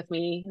differently with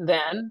me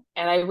then.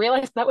 And I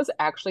realized that was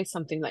actually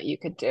something that you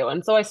could do.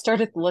 And so I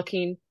started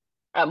looking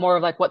at more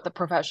of like what the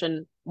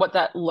profession, what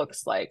that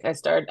looks like.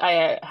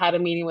 I had a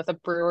meeting with a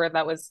brewer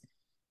that was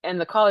in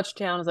the college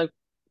town. I was like,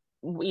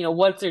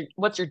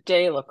 what's your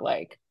day look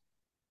like?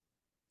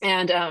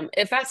 And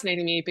it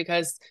fascinated me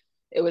because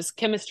it was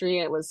chemistry,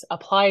 it was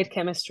applied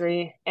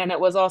chemistry, and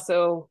it was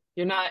also,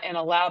 you're not in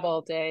a lab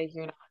all day,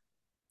 you're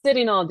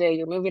sitting all day,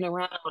 you're moving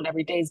around,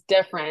 every day's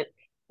different.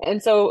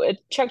 And so it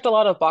checked a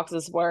lot of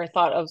boxes where I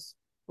thought of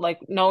like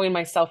knowing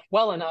myself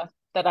well enough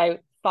that I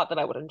thought that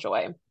I would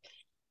enjoy.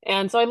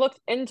 And so I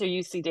looked into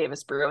UC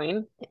Davis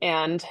Brewing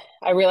and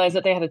I realized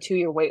that they had a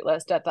 2-year wait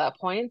list at that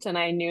point. And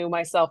I knew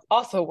myself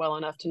also well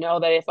enough to know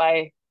that if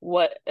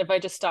I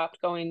just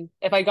stopped going,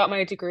 if I got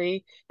my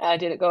degree and I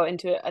didn't go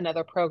into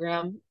another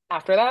program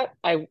after that,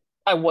 I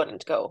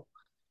wouldn't go.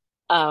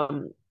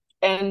 Um,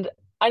 and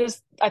I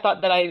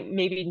thought that I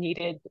maybe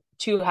needed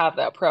to have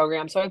that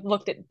program. So I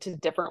looked at to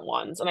different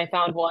ones and I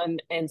found one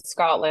in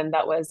Scotland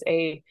that was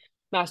a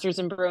master's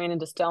in brewing and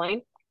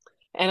distilling.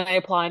 And I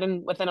applied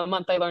and within a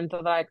month I learned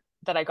that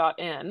that I got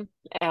in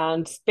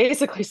and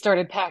basically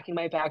started packing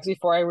my bags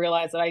before I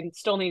realized that I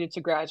still needed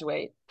to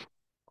graduate.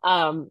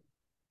 Um,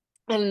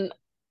 and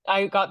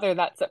I got there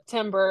that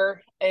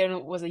September, and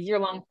it was a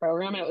year-long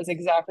program, and it was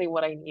exactly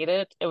what I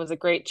needed. It was a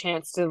great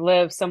chance to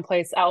live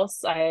someplace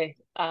else,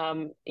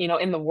 in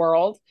the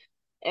world,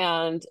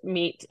 and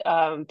meet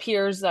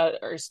peers that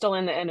are still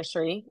in the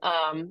industry,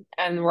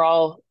 and we're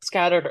all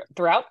scattered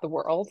throughout the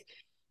world.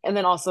 And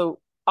then also,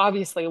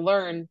 obviously,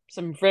 learn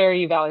some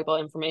very valuable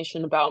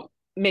information about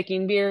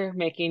making beer,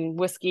 making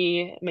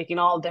whiskey, making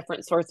all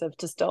different sorts of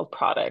distilled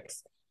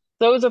products.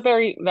 So it was a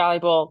very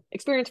valuable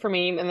experience for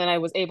me. And then I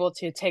was able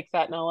to take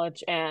that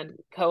knowledge and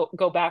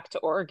go back to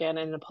Oregon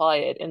and apply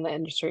it in the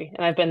industry.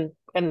 And I've been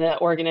in the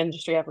Oregon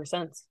industry ever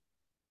since.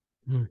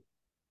 Hmm.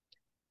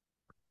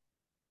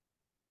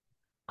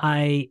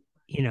 I,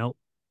 you know,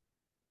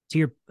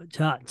 to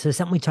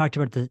something we talked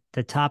about at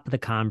the top of the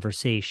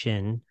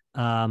conversation,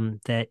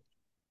 that,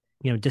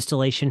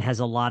 distillation has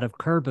a lot of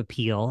curb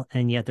appeal,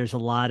 and yet there's a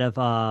lot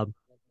of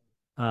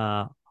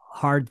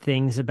hard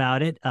things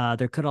about it.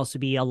 There could also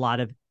be a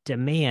lot of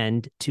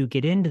demand to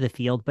get into the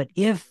field. But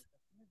if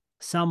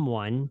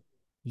someone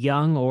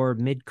young or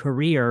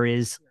mid-career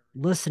is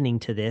listening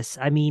to this,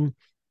 I mean,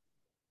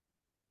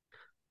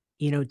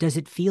 does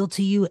it feel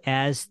to you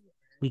as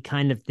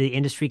the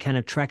industry kind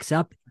of treks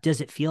up?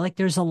 Does it feel like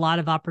there's a lot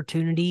of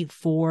opportunity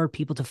for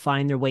people to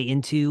find their way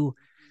into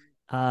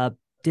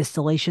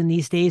distillation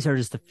these days, or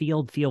does the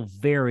field feel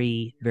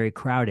very, very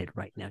crowded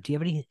right now? Do you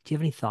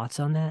have any thoughts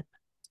on that?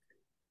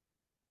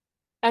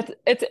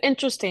 It's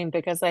interesting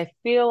because I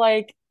feel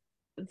like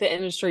the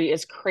industry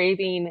is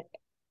craving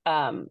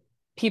um,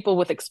 people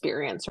with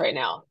experience right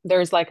now.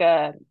 There's like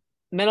a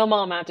minimal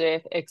amount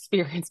of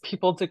experienced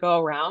people to go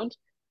around,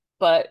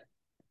 but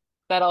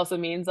that also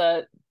means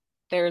that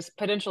there's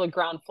potentially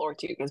ground floor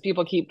too, because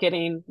people keep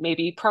getting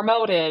maybe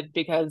promoted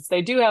because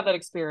they do have that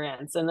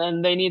experience, and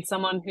then they need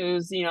someone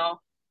who's,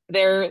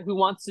 there who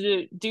wants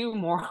to do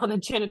more on the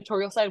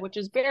janitorial side, which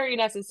is very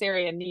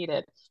necessary and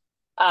needed.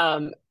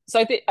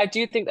 So I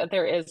do think that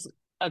there is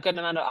a good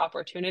amount of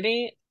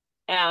opportunity.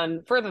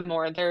 And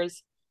furthermore,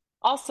 there's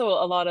also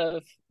a lot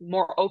of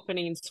more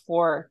openings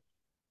for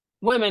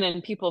women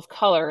and people of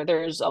color.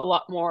 There's a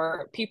lot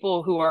more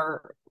people who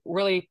are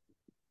really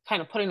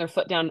kind of putting their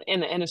foot down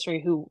in the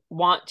industry who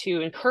want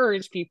to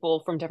encourage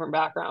people from different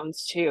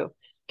backgrounds to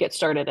get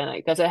started in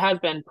it, because it has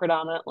been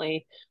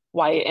predominantly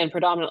white and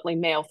predominantly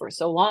male for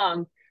so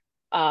long.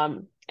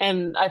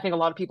 And I think a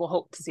lot of people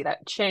hope to see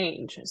that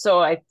change.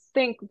 So I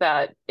think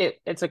that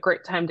it's a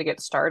great time to get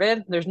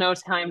started. There's no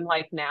time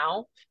like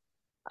now.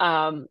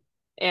 And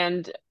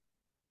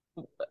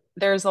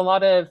there's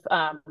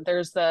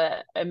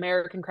the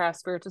American Craft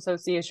Spirits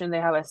Association. They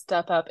have a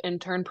step up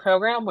intern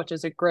program, which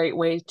is a great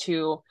way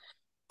to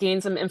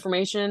gain some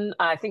information.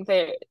 I think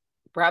they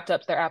wrapped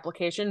up their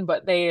application,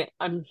 but they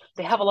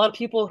have a lot of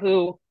people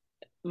who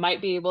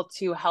might be able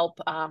to help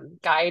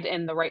guide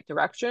in the right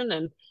direction.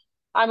 And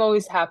I'm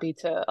always happy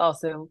to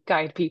also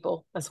guide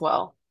people as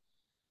well.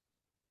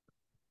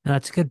 No,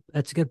 that's good.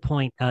 That's a good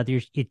point.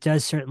 It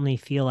does certainly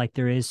feel like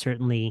there is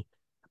certainly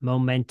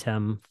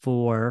momentum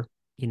for,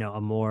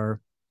 a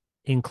more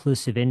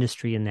inclusive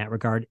industry in that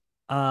regard.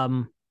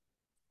 Um,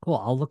 cool.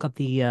 I'll look up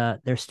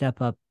their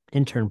step up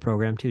intern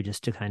program too,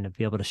 just to kind of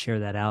be able to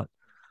share that out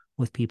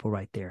with people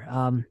right there.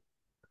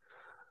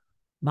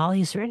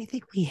 Molly, is there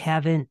anything we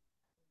haven't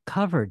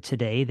covered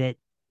today that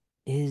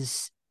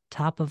is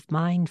top of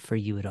mind for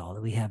you at all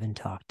that we haven't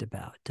talked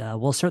about?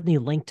 We'll certainly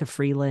link to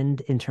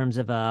Freeland in terms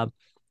of all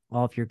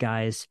of your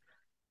guys'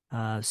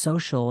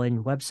 social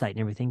and website and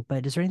everything.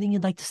 But is there anything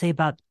you'd like to say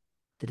about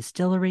the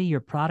distillery, your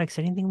products,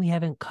 anything we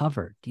haven't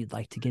covered you'd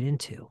like to get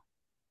into?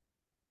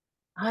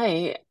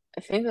 I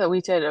think that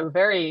we did a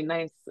very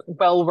nice,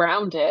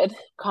 well-rounded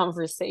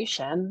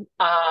conversation.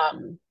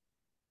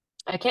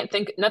 I can't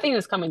think, nothing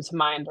is coming to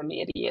mind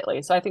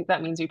immediately. So I think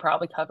that means we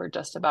probably covered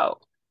just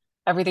about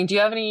everything. Do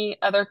you have any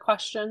other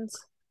questions?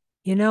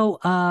 You know,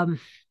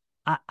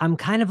 I'm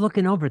kind of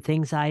looking over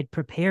things I'd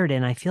prepared,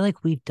 and I feel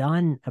like we've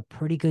done a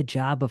pretty good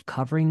job of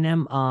covering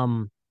them.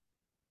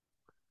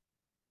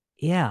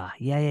 Yeah.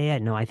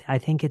 No, I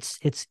think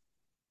it's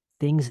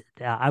things.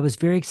 I was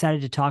very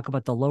excited to talk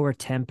about the lower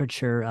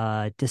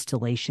temperature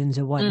distillations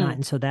and whatnot, Mm,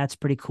 and so that's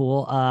pretty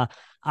cool.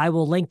 I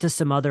will link to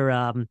some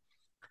other.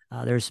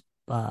 There's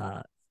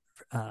uh,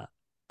 uh,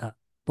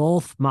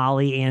 both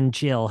Molly and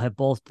Jill have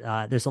both.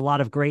 There's a lot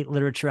of great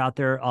literature out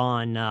there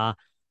on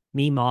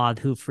Meemaw,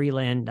 who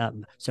Freeland.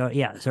 So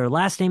yeah, so her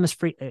last name is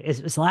Free.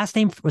 Is last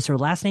name was her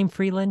last name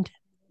Freeland?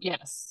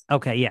 yes.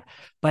 Okay, yeah,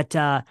 but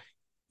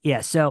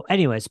yeah. So,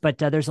 anyways, but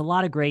there's a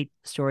lot of great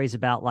stories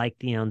about, like,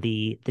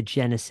 the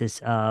genesis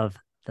of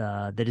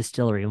the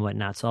distillery and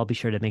whatnot. So I'll be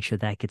sure to make sure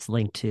that gets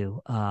linked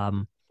to.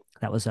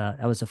 That was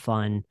a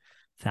fun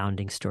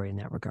founding story in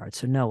that regard.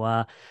 So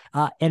no,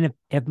 and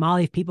if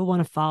Molly, if people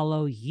want to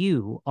follow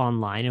you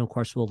online, and of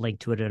course we'll link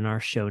to it in our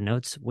show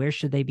notes, where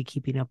should they be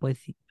keeping up with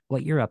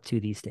what you're up to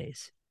these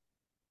days?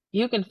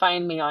 You can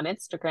find me on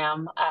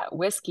Instagram at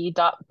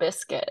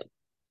whiskey.biscuit.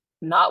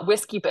 Not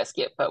whiskey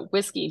biscuit, but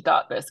whiskey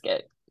dot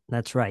biscuit.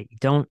 That's right.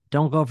 Don't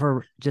go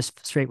for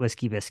just straight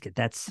whiskey biscuit.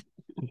 Don't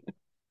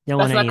That's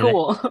want not any of that.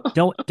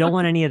 cool. Don't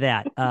want any of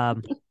that.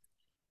 Well,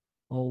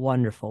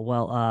 wonderful.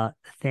 Well,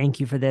 thank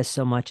you for this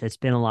so much. It's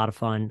been a lot of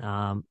fun.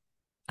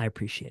 I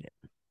appreciate it.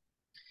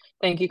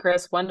 Thank you,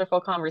 Chris. Wonderful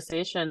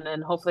conversation,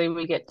 and hopefully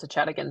we get to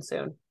chat again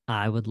soon.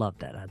 I would love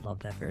that. I'd love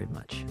that very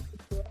much.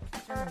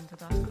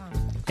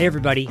 Hey,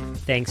 everybody.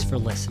 Thanks for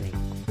listening.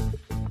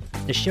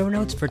 The show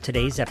notes for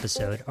today's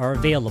episode are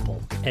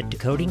available at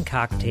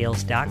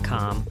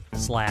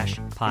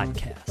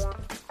decodingcocktails.com/podcast.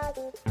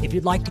 If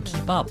you'd like to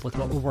keep up with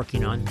what we're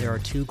working on, there are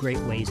two great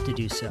ways to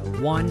do so.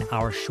 One,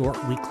 our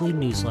short weekly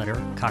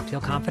newsletter,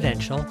 Cocktail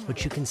Confidential,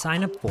 which you can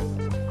sign up for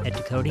at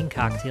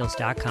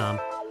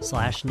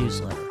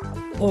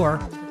decodingcocktails.com/newsletter. Or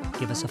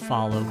give us a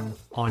follow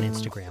on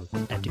Instagram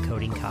at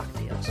Decoding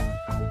Cocktails.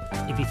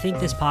 If you think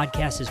this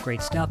podcast is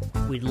great stuff,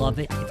 we'd love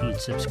it if you'd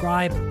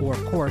subscribe or,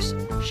 of course,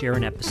 share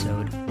an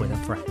episode with a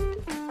friend.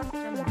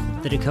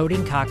 The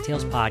Decoding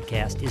Cocktails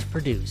podcast is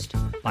produced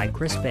by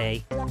Chris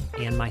Bay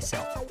and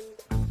myself.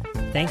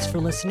 Thanks for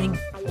listening.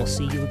 We'll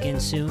see you again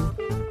soon,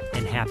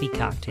 and happy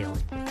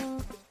cocktailing.